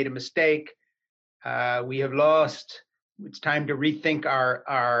 maybe we made a mistake, we have lost, it's time to rethink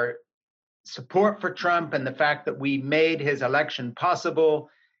our support for Trump and the fact that we made his election possible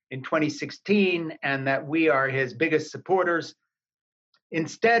in 2016 and that we are his biggest supporters.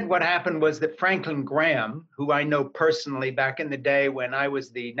 Instead, what happened was that Franklin Graham, who I know personally back in the day when I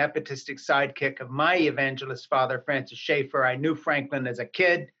was the nepotistic sidekick of my evangelist father, Francis Schaeffer, I knew Franklin as a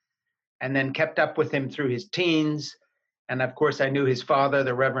kid and then kept up with him through his teens. And of course, I knew his father,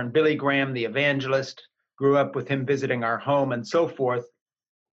 the Reverend Billy Graham, the evangelist, grew up with him visiting our home and so forth.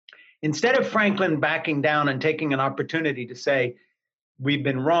 Instead of Franklin backing down and taking an opportunity to say, we've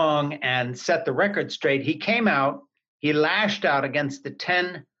been wrong and set the record straight, he came out, he lashed out against the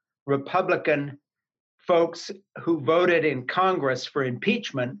 10 Republican folks who voted in Congress for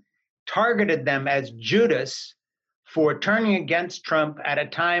impeachment, targeted them as Judas for turning against Trump at a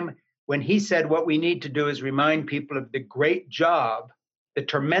time when he said what we need to do is remind people of the great job, the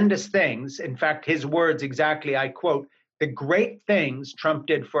tremendous things, in fact, his words exactly, I quote, the great things Trump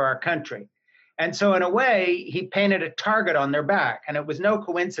did for our country. And so in a way, he painted a target on their back. And it was no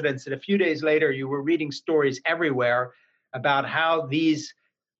coincidence that a few days later, you were reading stories everywhere about how these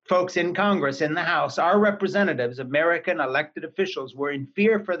folks in Congress, in the House, our representatives, American elected officials, were in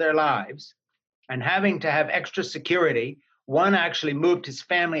fear for their lives and having to have extra security. One actually moved his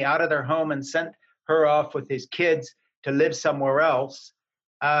family out of their home and sent her off with his kids to live somewhere else.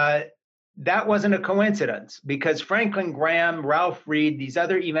 That wasn't a coincidence, because Franklin Graham, Ralph Reed, these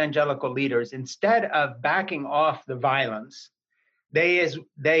other evangelical leaders, instead of backing off the violence,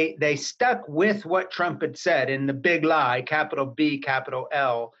 they stuck with what Trump had said in the big lie, capital B, capital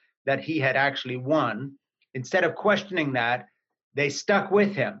L, that he had actually won. Instead of questioning that, they stuck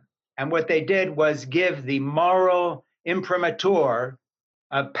with him. And what they did was give the moral imprimatur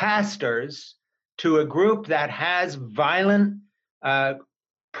of pastors to a group that has violent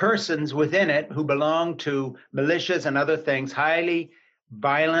persons within it who belong to militias and other things, highly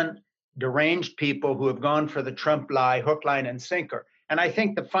violent, deranged people who have gone for the Trump lie, hook, line, and sinker. And I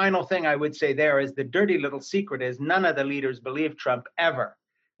think the final thing I would say there is the dirty little secret is none of the leaders believed Trump ever.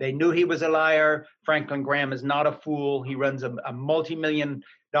 They knew he was a liar. Franklin Graham is not a fool. He runs a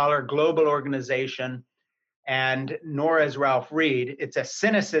multi-million-dollar global organization, and nor is Ralph Reed. It's a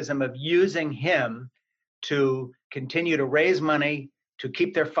cynicism of using him to continue to raise money, to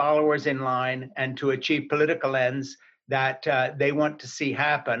keep their followers in line, and to achieve political ends that they want to see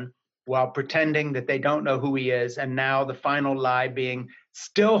happen while pretending that they don't know who he is. And now the final lie being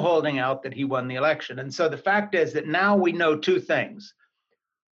still holding out that he won the election. And so the fact is that now we know two things.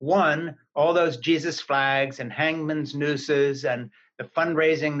 One, all those Jesus flags and hangman's nooses and the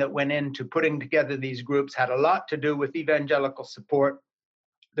fundraising that went into putting together these groups had a lot to do with evangelical support.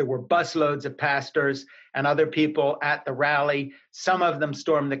 There were busloads of pastors and other people at the rally. Some of them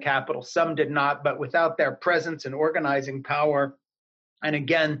stormed the Capitol, some did not, but without their presence and organizing power, and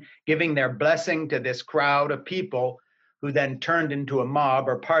again, giving their blessing to this crowd of people who then turned into a mob,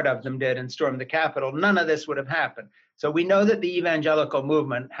 or part of them did, and stormed the Capitol, none of this would have happened. So we know that the evangelical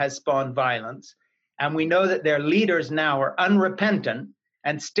movement has spawned violence, and we know that their leaders now are unrepentant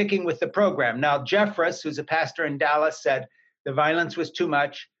and sticking with the program. Now, Jeffress, who's a pastor in Dallas, said the violence was too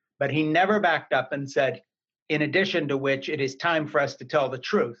much, but he never backed up and said, in addition to which, it is time for us to tell the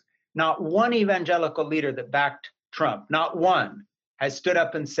truth. Not one evangelical leader that backed Trump, not one, has stood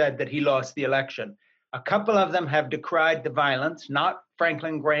up and said that he lost the election. A couple of them have decried the violence, not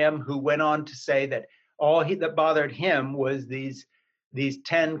Franklin Graham, who went on to say that that bothered him was these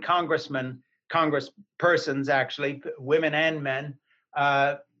 10 congresspersons, actually, women and men,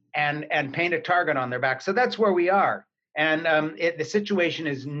 and paint a target on their back. So that's where we are. And the situation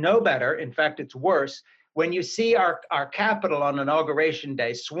is no better. In fact, it's worse. When you see our Capitol on Inauguration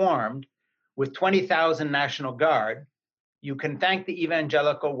Day swarmed with 20,000 National Guard, you can thank the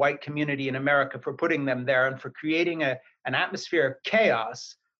evangelical white community in America for putting them there and for creating an atmosphere of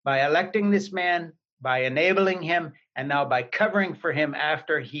chaos by electing this man, by enabling him, and now by covering for him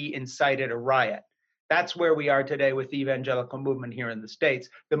after he incited a riot. That's where we are today with the evangelical movement here in the States.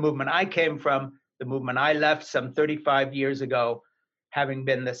 The movement I came from, the movement I left some 35 years ago, having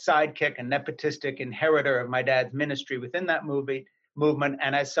been the sidekick and nepotistic inheritor of my dad's ministry within that movement,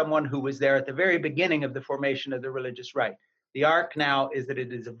 and as someone who was there at the very beginning of the formation of the religious right. The arc now is that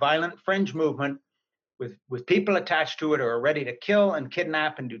it is a violent fringe movement with people attached to it who are ready to kill and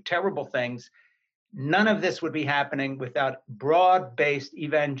kidnap and do terrible things. None of this would be happening without broad-based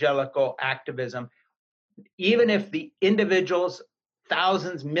evangelical activism. Even if the individuals,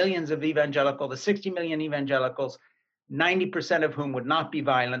 thousands, millions of the 60 million evangelicals, 90% of whom would not be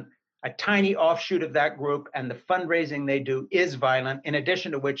violent, a tiny offshoot of that group and the fundraising they do is violent, in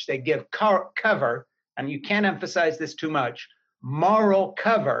addition to which they give cover, and you can't emphasize this too much, moral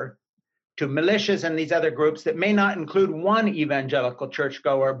cover to militias and these other groups that may not include one evangelical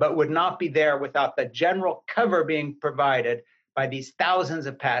churchgoer, but would not be there without the general cover being provided by these thousands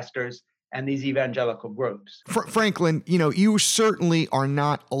of pastors and these evangelical groups. Franklin, you certainly are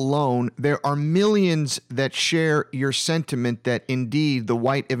not alone. There are millions that share your sentiment that indeed the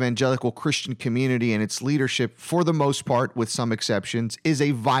white evangelical Christian community and its leadership, for the most part, with some exceptions, is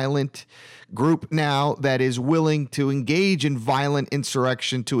a violent group now that is willing to engage in violent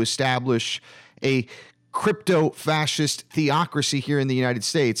insurrection to establish a crypto-fascist theocracy here in the United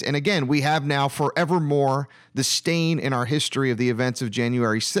States. And again, we have now forevermore the stain in our history of the events of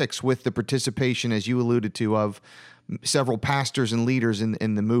January 6th with the participation, as you alluded to, of several pastors and leaders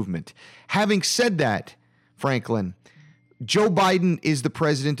in the movement. Having said that, Franklin, Joe Biden is the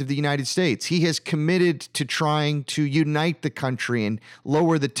president of the United States. He has committed to trying to unite the country and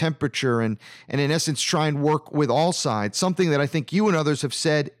lower the temperature and in essence try and work with all sides, something that I think you and others have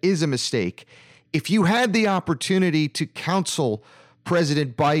said is a mistake. If you had the opportunity to counsel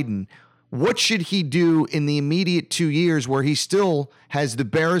President Biden, what should he do in the immediate 2 years where he still has the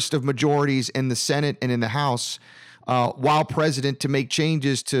barest of majorities in the Senate and in the House while president to make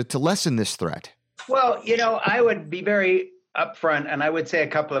changes to lessen this threat? Well, I would be very upfront and I would say a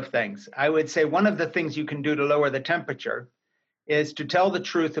couple of things. I would say one of the things you can do to lower the temperature is to tell the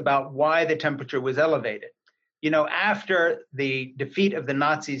truth about why the temperature was elevated. After the defeat of the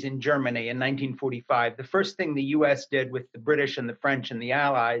Nazis in Germany in 1945, the first thing the US did with the British and the French and the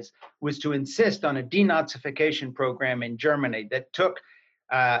Allies was to insist on a denazification program in Germany that took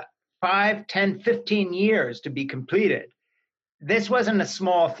 5, 10, 15 years to be completed. This wasn't a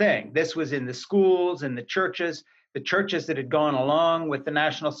small thing. This was in the schools, in the churches that had gone along with the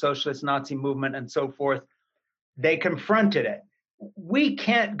National Socialist Nazi movement and so forth. They confronted it. We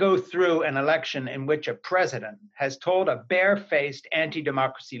can't go through an election in which a president has told a barefaced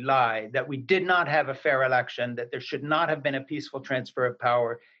anti-democracy lie that we did not have a fair election, that there should not have been a peaceful transfer of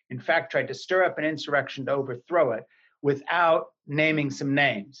power, in fact, tried to stir up an insurrection to overthrow it without naming some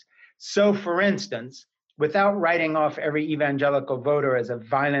names. So, for instance, without writing off every evangelical voter as a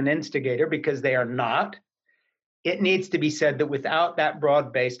violent instigator, because they are not, it needs to be said that without that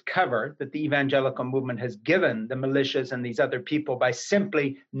broad-based cover that the evangelical movement has given the militias and these other people by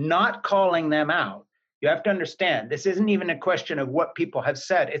simply not calling them out, you have to understand, this isn't even a question of what people have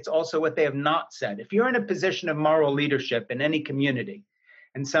said, it's also what they have not said. If you're in a position of moral leadership in any community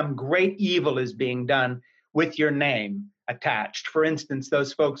and some great evil is being done with your name attached, for instance,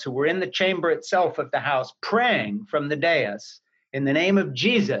 those folks who were in the chamber itself of the House praying from the dais in the name of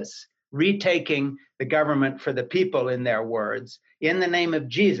Jesus, retaking the government for the people, in their words, in the name of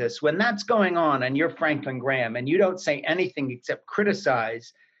Jesus, when that's going on and you're Franklin Graham and you don't say anything except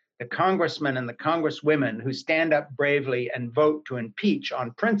criticize the congressmen and the congresswomen who stand up bravely and vote to impeach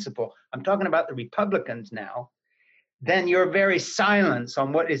on principle, I'm talking about the Republicans now, then your very silence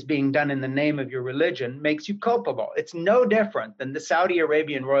on what is being done in the name of your religion makes you culpable. It's no different than the Saudi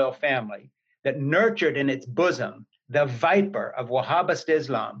Arabian royal family that nurtured in its bosom the viper of Wahhabist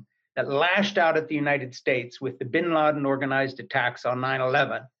Islam that lashed out at the United States with the bin Laden organized attacks on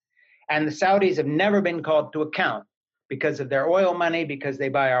 9/11. And the Saudis have never been called to account because of their oil money, because they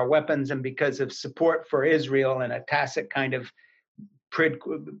buy our weapons, and because of support for Israel in a tacit kind of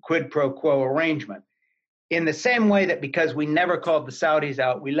quid pro quo arrangement. in the same way that because we never called the Saudis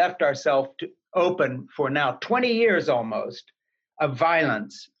out, we left ourselves open for now 20 years almost of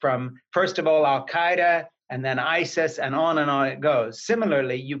violence from, first of all, Al-Qaeda and then ISIS and on it goes.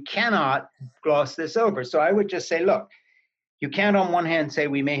 Similarly, you cannot gloss this over. So I would just say, look, you can't on one hand say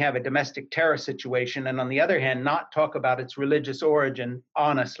we may have a domestic terror situation and on the other hand, not talk about its religious origin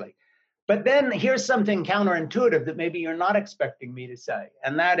honestly. But then here's something counterintuitive that maybe you're not expecting me to say.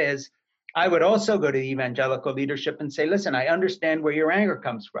 And that is, I would also go to the evangelical leadership and say, listen, I understand where your anger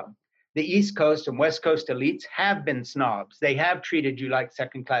comes from. The East Coast and West Coast elites have been snobs. They have treated you like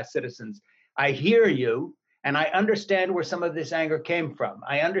second-class citizens. I hear you, and I understand where some of this anger came from.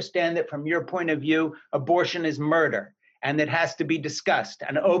 I understand that from your point of view, abortion is murder, and it has to be discussed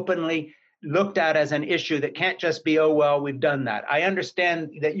and openly looked at as an issue that can't just be, oh, well, we've done that. I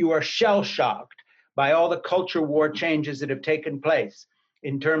understand that you are shell-shocked by all the culture war changes that have taken place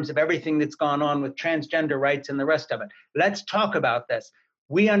in terms of everything that's gone on with transgender rights and the rest of it. Let's talk about this.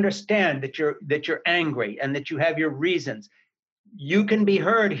 We understand that you're angry and that you have your reasons. You can be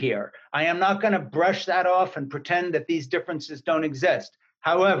heard here. I am not going to brush that off and pretend that these differences don't exist.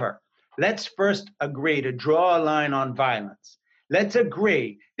 However, let's first agree to draw a line on violence. Let's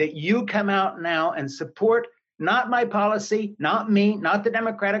agree that you come out now and support not my policy, not me, not the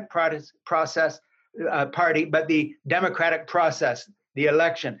Democratic process party, but the democratic process, the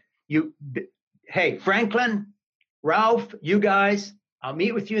election. Hey, Franklin, Ralph, you guys, I'll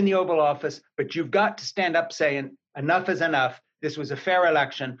meet with you in the Oval Office, but you've got to stand up saying enough is enough. This was a fair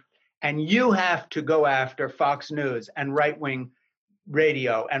election. And you have to go after Fox News and right-wing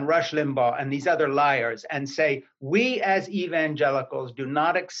radio and Rush Limbaugh and these other liars and say, we as evangelicals do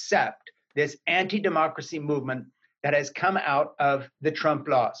not accept this anti-democracy movement that has come out of the Trump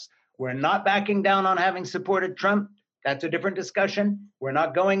loss. We're not backing down on having supported Trump. That's a different discussion. We're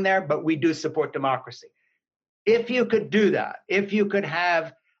not going there, but we do support democracy. If you could do that, if you could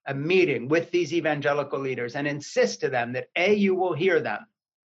have a meeting with these evangelical leaders and insist to them that A, you will hear them,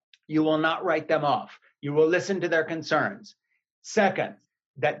 you will not write them off, you will listen to their concerns. Second,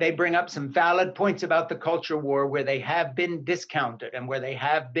 that they bring up some valid points about the culture war where they have been discounted and where they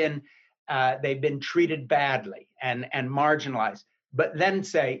have been, they've been treated badly and marginalized. But then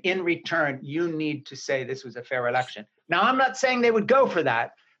say, in return, you need to say this was a fair election. Now, I'm not saying they would go for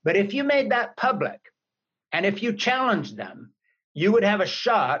that, but if you made that public and if you challenged them, you would have a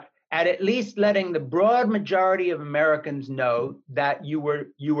shot at least letting the broad majority of Americans know that you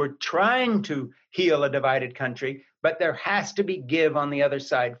were trying to heal a divided country, but there has to be give on the other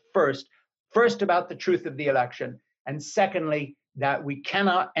side first about the truth of the election, and secondly, that we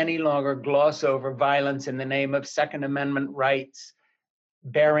cannot any longer gloss over violence in the name of Second Amendment rights,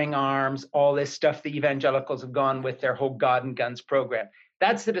 bearing arms, all this stuff the evangelicals have gone with their whole God and Guns program.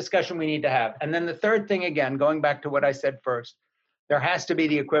 That's the discussion we need to have. And then the third thing, again, going back to what I said first, there has to be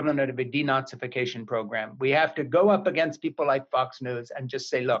the equivalent of a denazification program. We have to go up against people like Fox News and just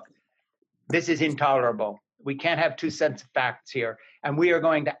say, look, this is intolerable. We can't have two sets of facts here. And we are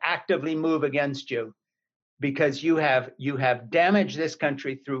going to actively move against you because you have damaged this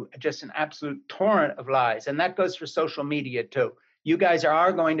country through just an absolute torrent of lies. And that goes for social media too. You guys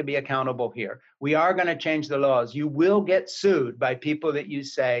are going to be accountable here. We are going to change the laws. You will get sued by people that you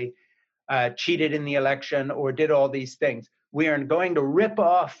say cheated in the election or did all these things. We are going to rip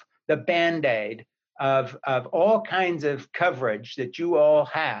off the Band-Aid of all kinds of coverage that you all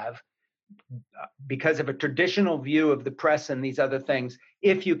have because of a traditional view of the press and these other things,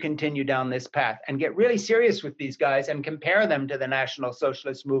 if you continue down this path, and get really serious with these guys and compare them to the National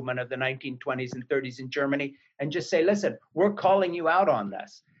Socialist movement of the 1920s and 30s in Germany, and just say, listen, we're calling you out on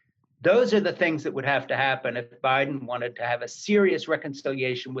this. Those are the things that would have to happen if Biden wanted to have a serious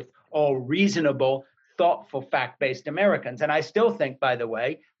reconciliation with all reasonable, thoughtful, fact-based Americans. And I still think, by the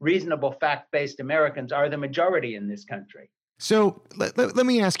way, reasonable, fact-based Americans are the majority in this country. So let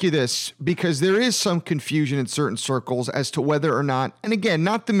me ask you this, because there is some confusion in certain circles as to whether or not, and again,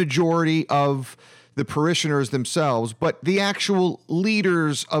 not the majority of the parishioners themselves, but the actual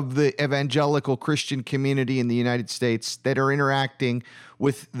leaders of the evangelical Christian community in the United States that are interacting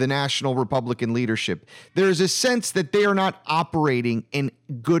with the national Republican leadership. There is a sense that they are not operating in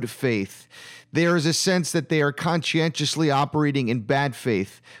good faith. There is a sense that they are conscientiously operating in bad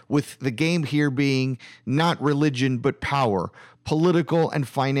faith, with the game here being not religion, but power, political and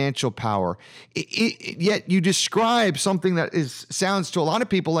financial power. Yet you describe something that sounds to a lot of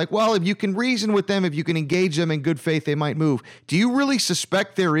people like, well, if you can reason with them, if you can engage them in good faith, they might move. Do you really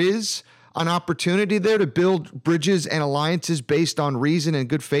suspect there is an opportunity there to build bridges and alliances based on reason and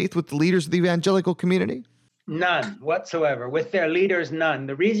good faith with the leaders of the evangelical community? None whatsoever. With their leaders, none.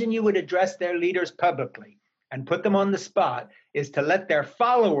 The reason you would address their leaders publicly and put them on the spot is to let their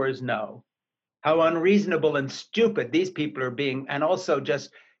followers know how unreasonable and stupid these people are being, and also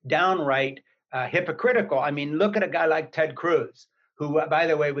just downright hypocritical. I mean, look at a guy like Ted Cruz, who, by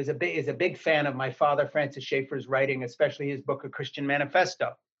the way, is a big fan of my father, Francis Schaeffer's writing, especially his book, A Christian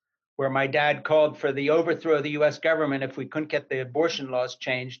Manifesto, where my dad called for the overthrow of the U.S. government if we couldn't get the abortion laws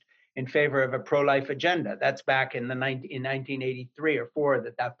changed in favor of a pro-life agenda. That's back in 1983 or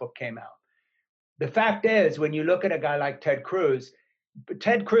 4 that book came out. The fact is, when you look at a guy like Ted Cruz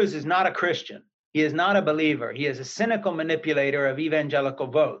is not a Christian. He is not a believer. He is a cynical manipulator of evangelical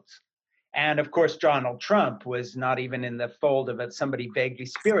votes. And of course, Donald Trump was not even in the fold of somebody vaguely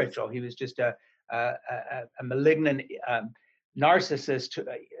spiritual. He was just a malignant narcissist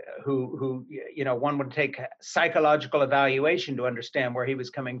who one would take a psychological evaluation to understand where he was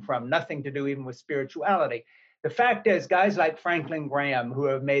coming from. Nothing to do even with spirituality. The fact is, guys like Franklin Graham, who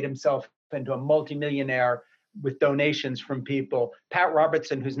have made himself into a multimillionaire with donations from people, Pat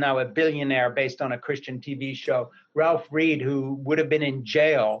Robertson, who's now a billionaire based on a Christian TV show, Ralph Reed, who would have been in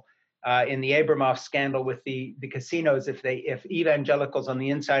jail in the Abramoff scandal with the casinos if evangelicals on the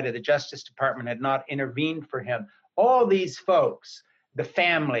inside of the Justice Department had not intervened for him. All these folks, the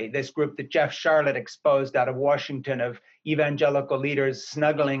family, this group that Jeff Sharlet exposed out of Washington of evangelical leaders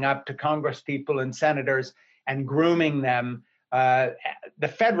snuggling up to congresspeople and senators and grooming them, the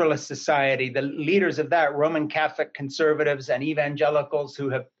Federalist Society, the leaders of that, Roman Catholic conservatives and evangelicals who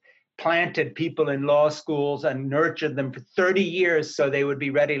have planted people in law schools and nurtured them for 30 years so they would be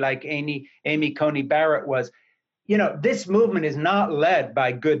ready like Amy Coney Barrett was. This movement is not led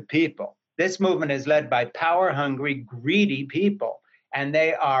by good people. This movement is led by power-hungry, greedy people, and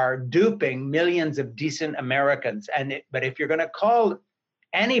they are duping millions of decent Americans. But if you're going to call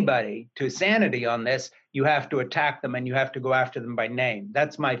anybody to sanity on this, you have to attack them and you have to go after them by name.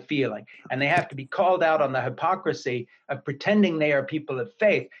 That's my feeling. And they have to be called out on the hypocrisy of pretending they are people of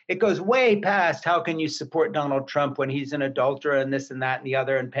faith. It goes way past how can you support Donald Trump when he's an adulterer and this and that and the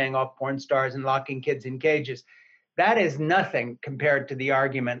other and paying off porn stars and locking kids in cages. That is nothing compared to the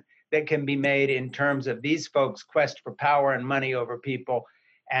argument that can be made in terms of these folks' quest for power and money over people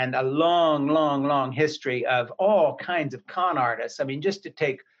and a long, long, long history of all kinds of con artists. I mean, just to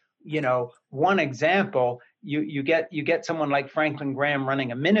take, one example, you get someone like Franklin Graham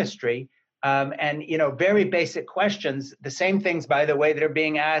running a ministry, and very basic questions, the same things, by the way, that are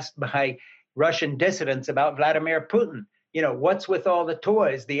being asked by Russian dissidents about Vladimir Putin. What's with all the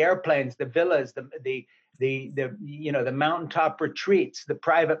toys, the airplanes, the villas, the mountaintop retreats, the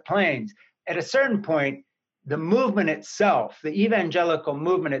private planes? At a certain point, the movement itself, the evangelical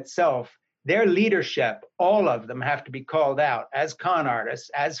movement itself, their leadership, all of them have to be called out as con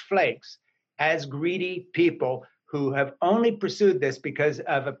artists, as flakes, as greedy people who have only pursued this because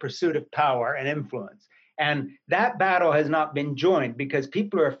of a pursuit of power and influence. And that battle has not been joined because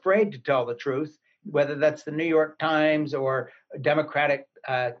people are afraid to tell the truth, whether that's the New York Times or Democratic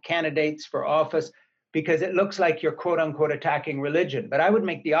candidates for office, because it looks like you're quote unquote attacking religion. But I would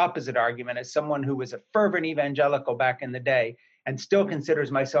make the opposite argument as someone who was a fervent evangelical back in the day and still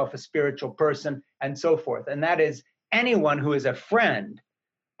considers myself a spiritual person and so forth. And that is anyone who is a friend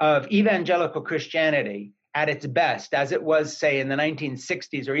of evangelical Christianity at its best, as it was, say, in the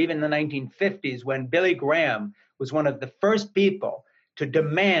 1960s or even the 1950s, when Billy Graham was one of the first people to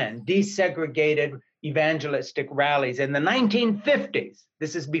demand desegregated evangelistic rallies in the 1950s.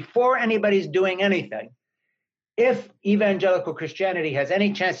 This is before anybody's doing anything. If evangelical Christianity has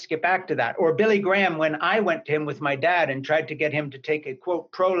any chance to get back to that, or Billy Graham, when I went to him with my dad and tried to get him to take a,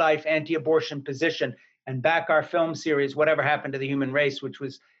 quote, pro-life, anti-abortion position and back our film series, Whatever Happened to the Human Race, which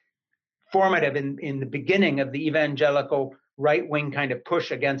was formative in the beginning of the evangelical right-wing kind of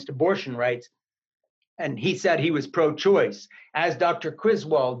push against abortion rights. And he said he was pro-choice, as Dr.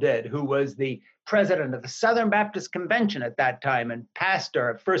 Criswell did, who was the president of the Southern Baptist Convention at that time and pastor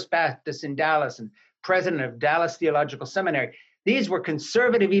of First Baptist in Dallas and president of Dallas Theological Seminary. These were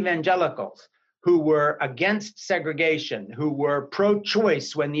conservative evangelicals who were against segregation, who were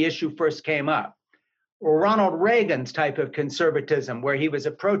pro-choice when the issue first came up. Or Ronald Reagan's type of conservatism, where he was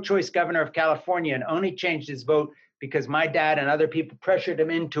a pro-choice governor of California and only changed his vote because my dad and other people pressured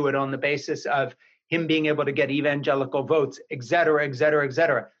him into it on the basis of him being able to get evangelical votes, et cetera, et cetera, et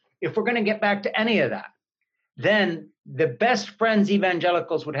cetera. If we're going to get back to any of that, then the best friends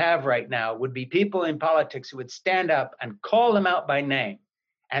evangelicals would have right now would be people in politics who would stand up and call them out by name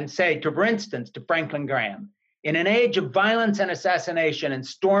and say, for instance, to Franklin Graham, in an age of violence and assassination and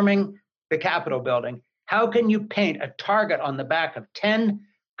storming the Capitol building, how can you paint a target on the back of 10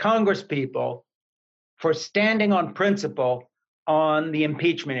 congresspeople for standing on principle on the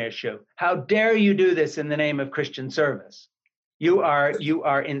impeachment issue. How dare you do this in the name of Christian service? You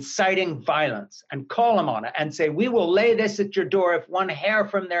are inciting violence, and call them on it and say, we will lay this at your door if one hair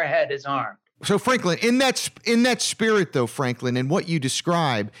from their head is harmed. So Franklin, in that spirit though, Franklin, and what you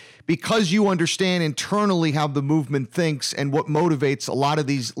describe, because you understand internally how the movement thinks and what motivates a lot of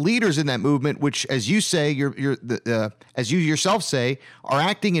these leaders in that movement, which, as you say, as you yourself say, are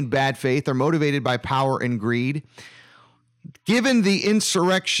acting in bad faith, are motivated by power and greed. Given the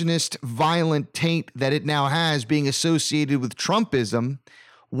insurrectionist violent taint that it now has being associated with Trumpism,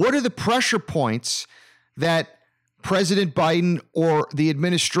 what are the pressure points that President Biden or the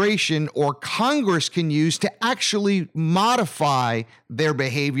administration or Congress can use to actually modify their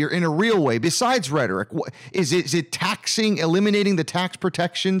behavior in a real way besides rhetoric? Is it taxing, eliminating the tax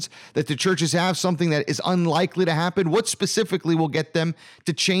protections that the churches have, something that is unlikely to happen? What specifically will get them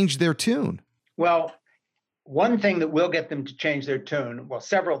to change their tune? Well, one thing that will get them to change their tune, well,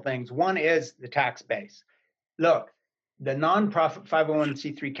 several things. One is the tax base. Look, the nonprofit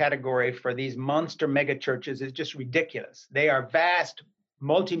 501c3 category for these monster mega churches is just ridiculous. They are vast,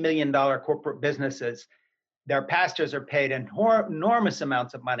 multi-million-dollar corporate businesses. Their pastors are paid enormous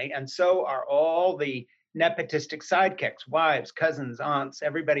amounts of money, and so are all the nepotistic sidekicks, wives, cousins, aunts,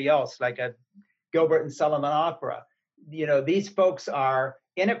 everybody else, like a Gilbert and Sullivan opera. You know, these folks are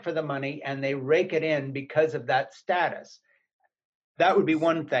in it for the money, and they rake it in because of that status. That would be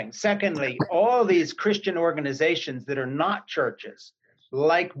one thing. Secondly, all these Christian organizations that are not churches,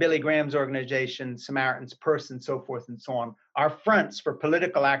 like Billy Graham's organization, Samaritan's Purse, and so forth and so on, are fronts for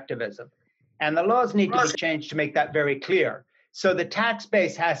political activism. And the laws need to be changed to make that very clear. So the tax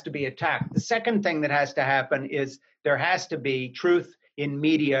base has to be attacked. The second thing that has to happen is there has to be truth in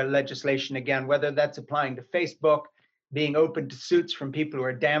media legislation again, whether that's applying to Facebook, being open to suits from people who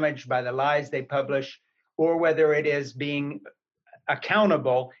are damaged by the lies they publish, or whether it is being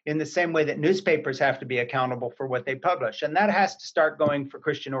accountable in the same way that newspapers have to be accountable for what they publish. And that has to start going for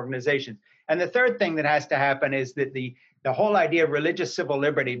Christian organizations. And the third thing that has to happen is that the whole idea of religious civil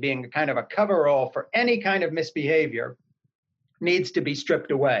liberty being a kind of a coverall for any kind of misbehavior needs to be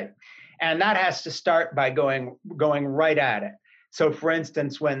stripped away. And that has to start by going right at it. So for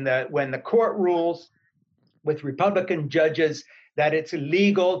instance, when the court rules with Republican judges that it's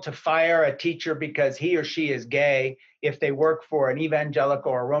illegal to fire a teacher because he or she is gay if they work for an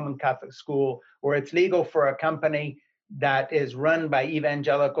evangelical or Roman Catholic school, or it's legal for a company that is run by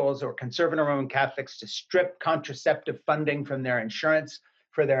evangelicals or conservative Roman Catholics to strip contraceptive funding from their insurance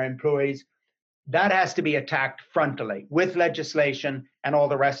for their employees, that has to be attacked frontally with legislation and all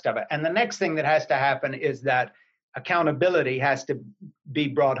the rest of it. And the next thing that has to happen is that accountability has to be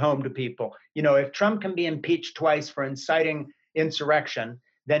brought home to people. You know, if Trump can be impeached twice for inciting insurrection,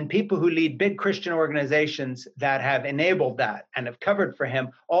 then people who lead big Christian organizations that have enabled that and have covered for him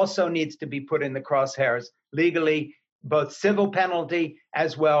also needs to be put in the crosshairs legally, both civil penalty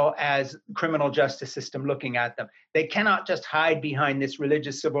as well as criminal justice system looking at them. They cannot just hide behind this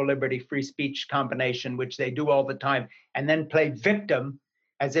religious civil liberty free speech combination, which they do all the time, and then play victim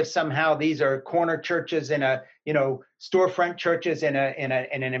as if somehow these are corner churches in a, storefront churches in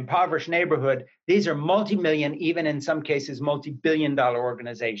an impoverished neighborhood. These are multi-million, even in some cases, multi-billion-dollar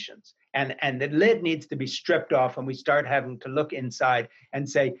organizations. And the lid needs to be stripped off, and we start having to look inside and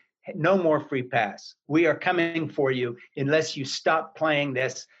say, no more free pass. We are coming for you unless you stop playing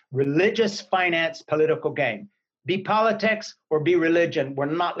this religious finance political game. Be politics or be religion. We're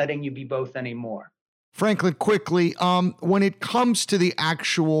not letting you be both anymore. Franklin, quickly, when it comes to the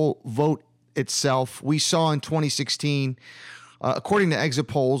actual vote itself, we saw in 2016, according to exit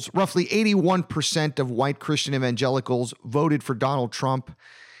polls, roughly 81% of white Christian evangelicals voted for Donald Trump.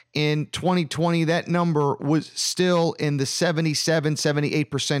 In 2020, that number was still in the 77,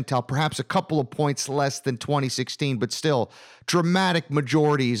 78 percentile, perhaps a couple of points less than 2016, but still dramatic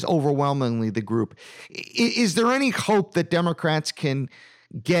majorities, overwhelmingly the group. Is there any hope that Democrats can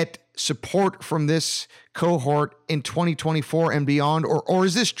get support from this cohort in 2024 and beyond, or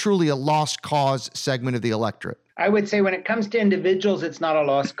is this truly a lost cause segment of the electorate? I would say when it comes to individuals, it's not a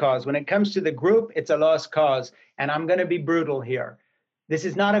lost cause. When it comes to the group, it's a lost cause. And I'm going to be brutal here. This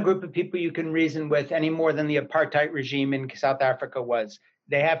is not a group of people you can reason with any more than the apartheid regime in South Africa was.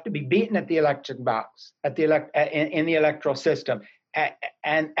 They have to be beaten at the election box, in the electoral system,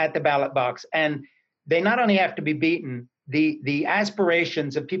 and at the ballot box. And they not only have to be beaten, the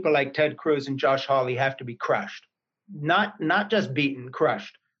aspirations of people like Ted Cruz and Josh Hawley have to be crushed, not just beaten,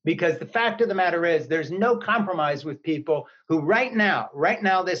 crushed. Because the fact of the matter is there's no compromise with people who right now,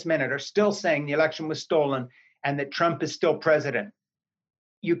 this minute, are still saying the election was stolen and that Trump is still president.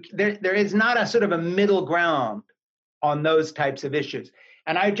 There is not a sort of a middle ground on those types of issues.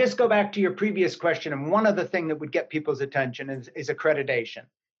 And I just go back to your previous question, and one other thing that would get people's attention is accreditation.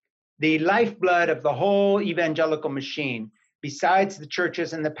 The lifeblood of the whole evangelical machine, besides the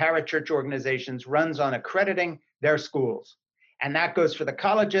churches and the parachurch organizations, runs on accrediting their schools. And that goes for the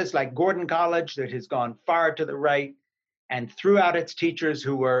colleges like Gordon College, that has gone far to the right, and threw out its teachers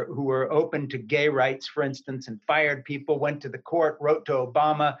who were open to gay rights, for instance, and fired people, went to the court, wrote to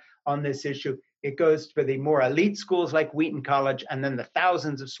Obama on this issue. It goes for the more elite schools like Wheaton College, and then the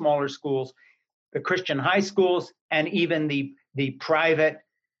thousands of smaller schools, the Christian high schools, and even the private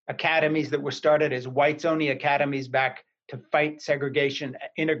academies that were started as whites-only academies back to fight segregation,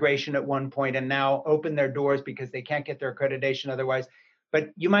 integration at one point, and now open their doors because they can't get their accreditation otherwise. But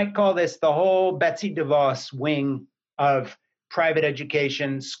you might call this the whole Betsy DeVos wing of private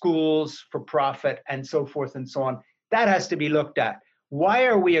education, schools for profit, and so forth and so on. That has to be looked at. Why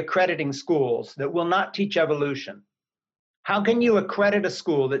are we accrediting schools that will not teach evolution? How can you accredit a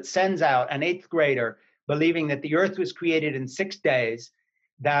school that sends out an 8th grader believing that the earth was created in 6 days,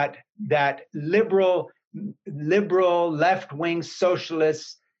 that liberal left-wing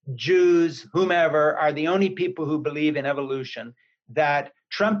socialists, Jews, whomever, are the only people who believe in evolution, that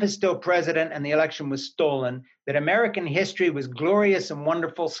Trump is still president and the election was stolen, that American history was glorious and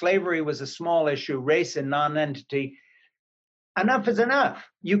wonderful, slavery was a small issue, race a non-entity? Enough is enough.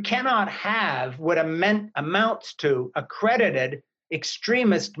 You cannot have what amounts to accredited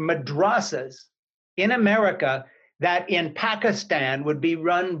extremist madrasas in America that in Pakistan would be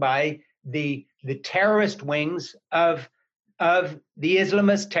run by the terrorist wings of the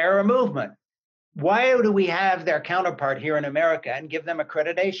Islamist terror movement. Why do we have their counterpart here in America and give them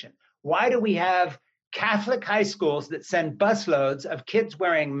accreditation? Why do we have Catholic high schools that send busloads of kids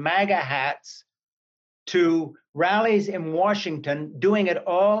wearing MAGA hats to rallies in Washington, doing it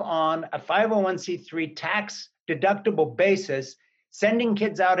all on a 501c3 tax deductible basis, sending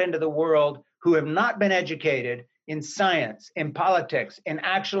kids out into the world who have not been educated in science, in politics, in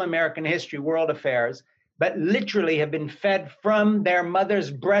actual American history, world affairs, but literally have been fed from their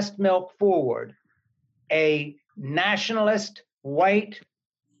mother's breast milk forward a nationalist white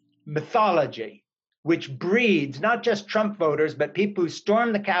mythology, which breeds not just Trump voters, but people who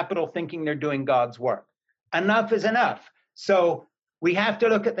storm the Capitol thinking they're doing God's work. Enough is enough. So we have to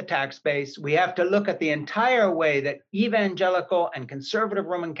look at the tax base. We have to look at the entire way that evangelical and conservative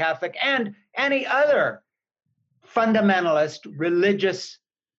Roman Catholic and any other fundamentalist,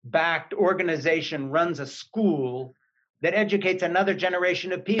 religious-backed organization runs a school that educates another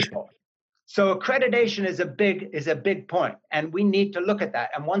generation of people. So accreditation is a big point, and we need to look at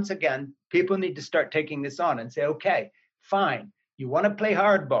that. And once again, people need to start taking this on and say, okay, fine, you want to play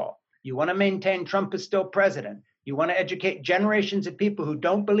hardball. You want to maintain Trump is still president. You want to educate generations of people who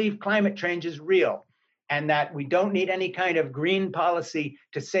don't believe climate change is real and that we don't need any kind of green policy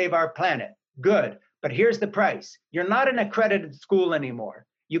to save our planet. Good. But here's the price. You're not an accredited school anymore.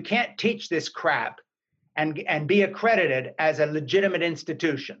 You can't teach this crap and be accredited as a legitimate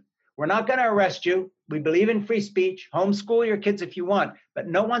institution. We're not going to arrest you. We believe in free speech. Homeschool your kids if you want, but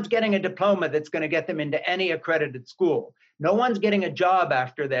no one's getting a diploma that's going to get them into any accredited school. No one's getting a job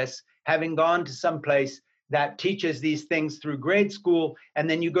after this, having gone to some place that teaches these things through grade school, and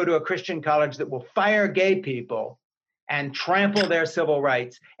then you go to a Christian college that will fire gay people and trample their civil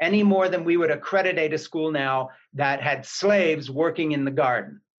rights any more than we would accredit a school now that had slaves working in the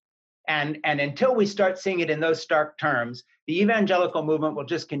garden. And until we start seeing it in those stark terms, the evangelical movement will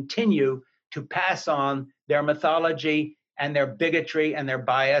just continue to pass on their mythology and their bigotry and their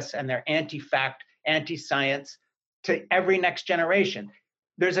bias and their anti-fact, anti-science to every next generation.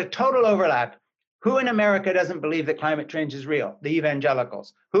 There's a total overlap. Who in America doesn't believe that climate change is real? The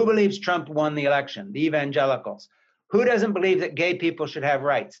evangelicals. Who believes Trump won the election? The evangelicals. Who doesn't believe that gay people should have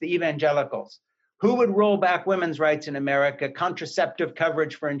rights? The evangelicals. Who would roll back women's rights in America, contraceptive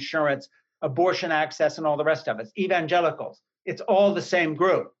coverage for insurance, abortion access, and all the rest of us? Evangelicals. It's all the same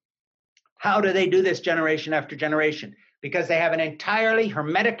group. How do they do this generation after generation? Because they have an entirely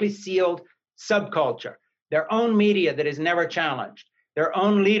hermetically sealed subculture, their own media that is never challenged, their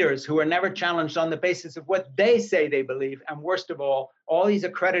own leaders who are never challenged on the basis of what they say they believe, and worst of all these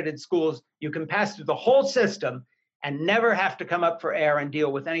accredited schools, you can pass through the whole system and never have to come up for air and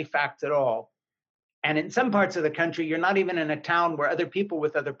deal with any facts at all. And in some parts of the country, you're not even in a town where other people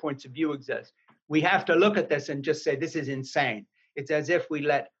with other points of view exist. We have to look at this and just say, this is insane. It's as if we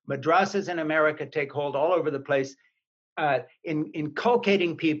let madrasas in America take hold all over the place,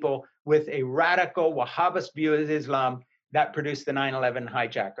 inculcating people with a radical Wahhabist view of Islam that produced the 9/11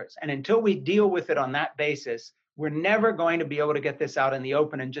 hijackers. And until we deal with it on that basis, We're never going to be able to get this out in the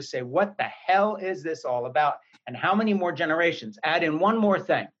open and just say, what the hell is this all about? And how many more generations? Add in one more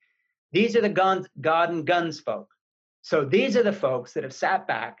thing. These are the God and guns folk. So these are the folks that have sat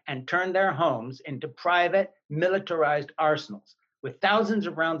back and turned their homes into private militarized arsenals with thousands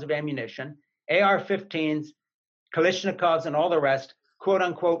of rounds of ammunition, AR-15s, Kalashnikovs, and all the rest, quote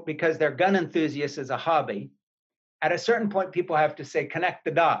unquote, because they're gun enthusiasts as a hobby. At a certain point, people have to say, connect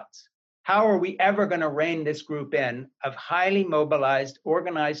the dots. How are we ever going to rein this group in of highly mobilized,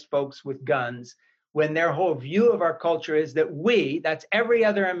 organized folks with guns when their whole view of our culture is that that's every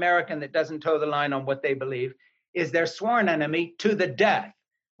other American that doesn't toe the line on what they believe, is their sworn enemy to the death,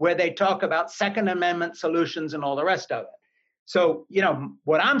 where they talk about Second Amendment solutions and all the rest of it. So,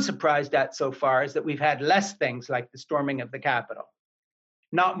 what I'm surprised at so far is that we've had less things like the storming of the Capitol.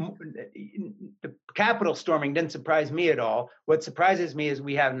 The Capitol storming didn't surprise me at all. What surprises me is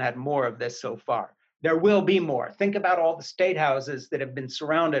we haven't had more of this so far. There will be more. Think about all the state houses that have been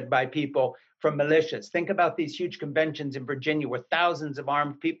surrounded by people from militias. Think about these huge conventions in Virginia where thousands of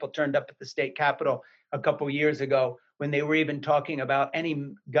armed people turned up at the state capitol a couple years ago when they were even talking about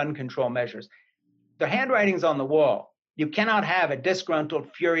any gun control measures. The handwriting's on the wall. You cannot have a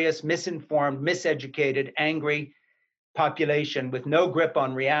disgruntled, furious, misinformed, miseducated, angry population with no grip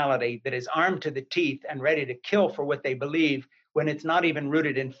on reality that is armed to the teeth and ready to kill for what they believe when it's not even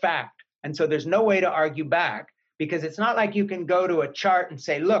rooted in fact. And so there's no way to argue back, because it's not like you can go to a chart and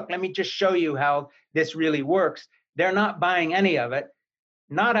say, look, let me just show you how this really works. They're not buying any of it,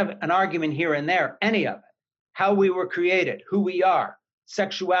 not an argument here and there, any of it. How we were created, who we are,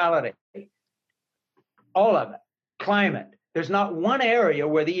 sexuality, all of it, climate. There's not one area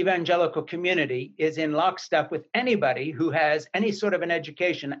where the evangelical community is in lockstep with anybody who has any sort of an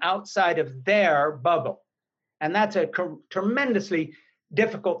education outside of their bubble. And that's a tremendously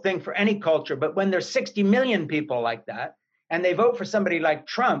difficult thing for any culture. But when there's 60 million people like that, and they vote for somebody like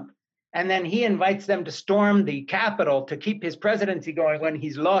Trump, and then he invites them to storm the Capitol to keep his presidency going when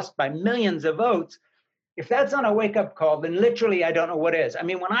he's lost by millions of votes, if that's not a wake-up call, then literally I don't know what is. I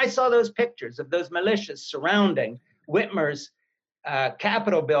mean, when I saw those pictures of those militias surrounding Whitmer's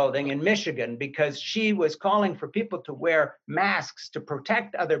Capitol building in Michigan because she was calling for people to wear masks to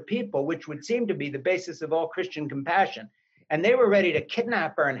protect other people, which would seem to be the basis of all Christian compassion, and they were ready to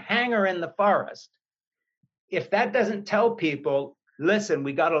kidnap her and hang her in the forest. If that doesn't tell people, listen,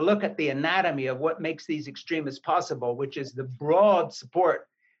 we got to look at the anatomy of what makes these extremists possible, which is the broad support,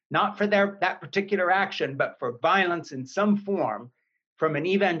 not for that particular action, but for violence in some form from an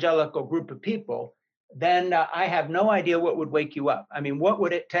evangelical group of people, then I have no idea what would wake you up. I mean, what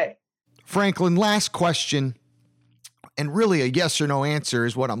would it take? Franklin, last question, and really a yes or no answer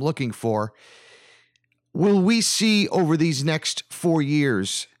is what I'm looking for. Will we see over these next 4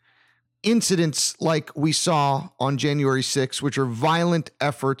 years incidents like we saw on January 6th, which are violent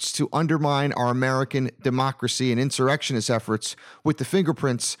efforts to undermine our American democracy and insurrectionist efforts with the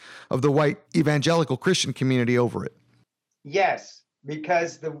fingerprints of the white evangelical Christian community over it? Yes,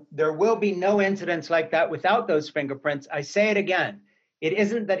 because there will be no incidents like that without those fingerprints. I say it again. It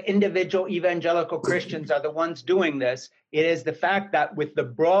isn't that individual evangelical Christians are the ones doing this. It is the fact that with the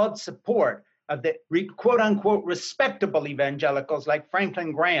broad support of the quote unquote respectable evangelicals like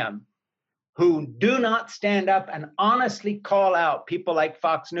Franklin Graham, who do not stand up and honestly call out people like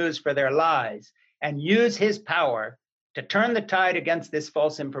Fox News for their lies and use his power to turn the tide against this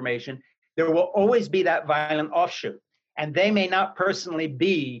false information, there will always be that violent offshoot. And they may not personally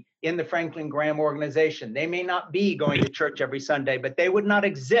be in the Franklin Graham organization. They may not be going to church every Sunday, but they would not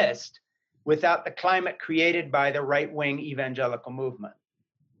exist without the climate created by the right-wing evangelical movement.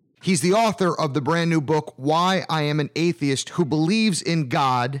 He's the author of the brand new book, Why I Am an Atheist Who Believes in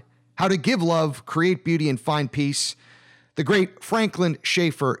God, How to Give Love, Create Beauty, and Find Peace. The great Franklin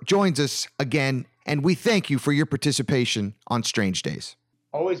Schaeffer joins us again, and we thank you for your participation on Strange Days.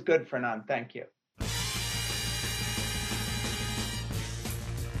 Always good, Fernand. Thank you.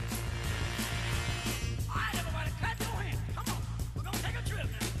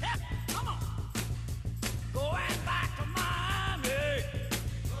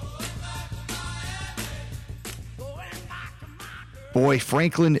 Boy,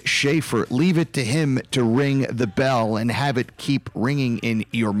 Franklin Schaeffer, leave it to him to ring the bell and have it keep ringing in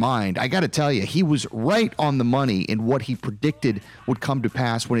your mind. I got to tell you, he was right on the money in what he predicted would come to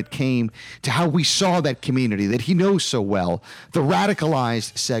pass when it came to how we saw that community that he knows so well, the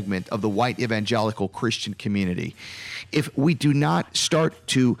radicalized segment of the white evangelical Christian community. If we do not start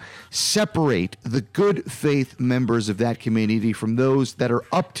to separate the good faith members of that community from those that are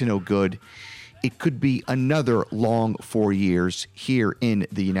up to no good, it could be another long 4 years here in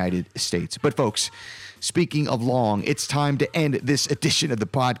the United States. But folks, speaking of long, it's time to end this edition of the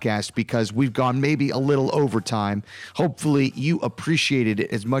podcast because we've gone maybe a little over time. Hopefully you appreciated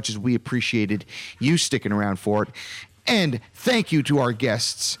it as much as we appreciated you sticking around for it. And thank you to our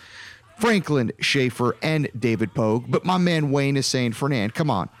guests, Franklin Schaeffer and David Pogue. But my man Wayne is saying, Fernand,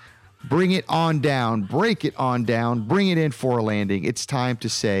 come on. Bring it on down, break it on down, bring it in for a landing. It's time to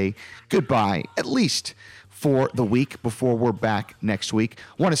say goodbye, at least for the week before we're back next week.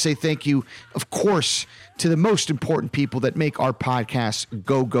 I want to say thank you, of course, to the most important people that make our podcast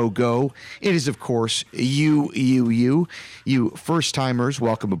go, go, go. It is, of course, you first-timers,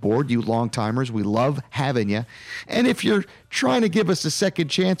 welcome aboard. You long-timers, we love having you. And if you're trying to give us a second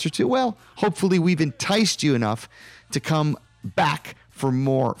chance or two, well, hopefully we've enticed you enough to come back for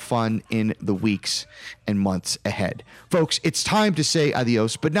more fun in the weeks and months ahead. Folks, it's time to say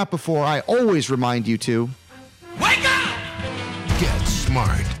adios, but not before I always remind you to Wake up! Get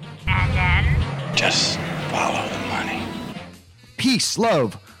smart. And then? Just follow the money. peace,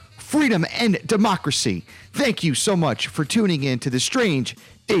 love, freedom, and democracy. Thank you so much for tuning in to the Strange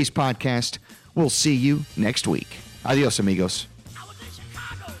Days podcast. We'll see you next week. Adios, amigos.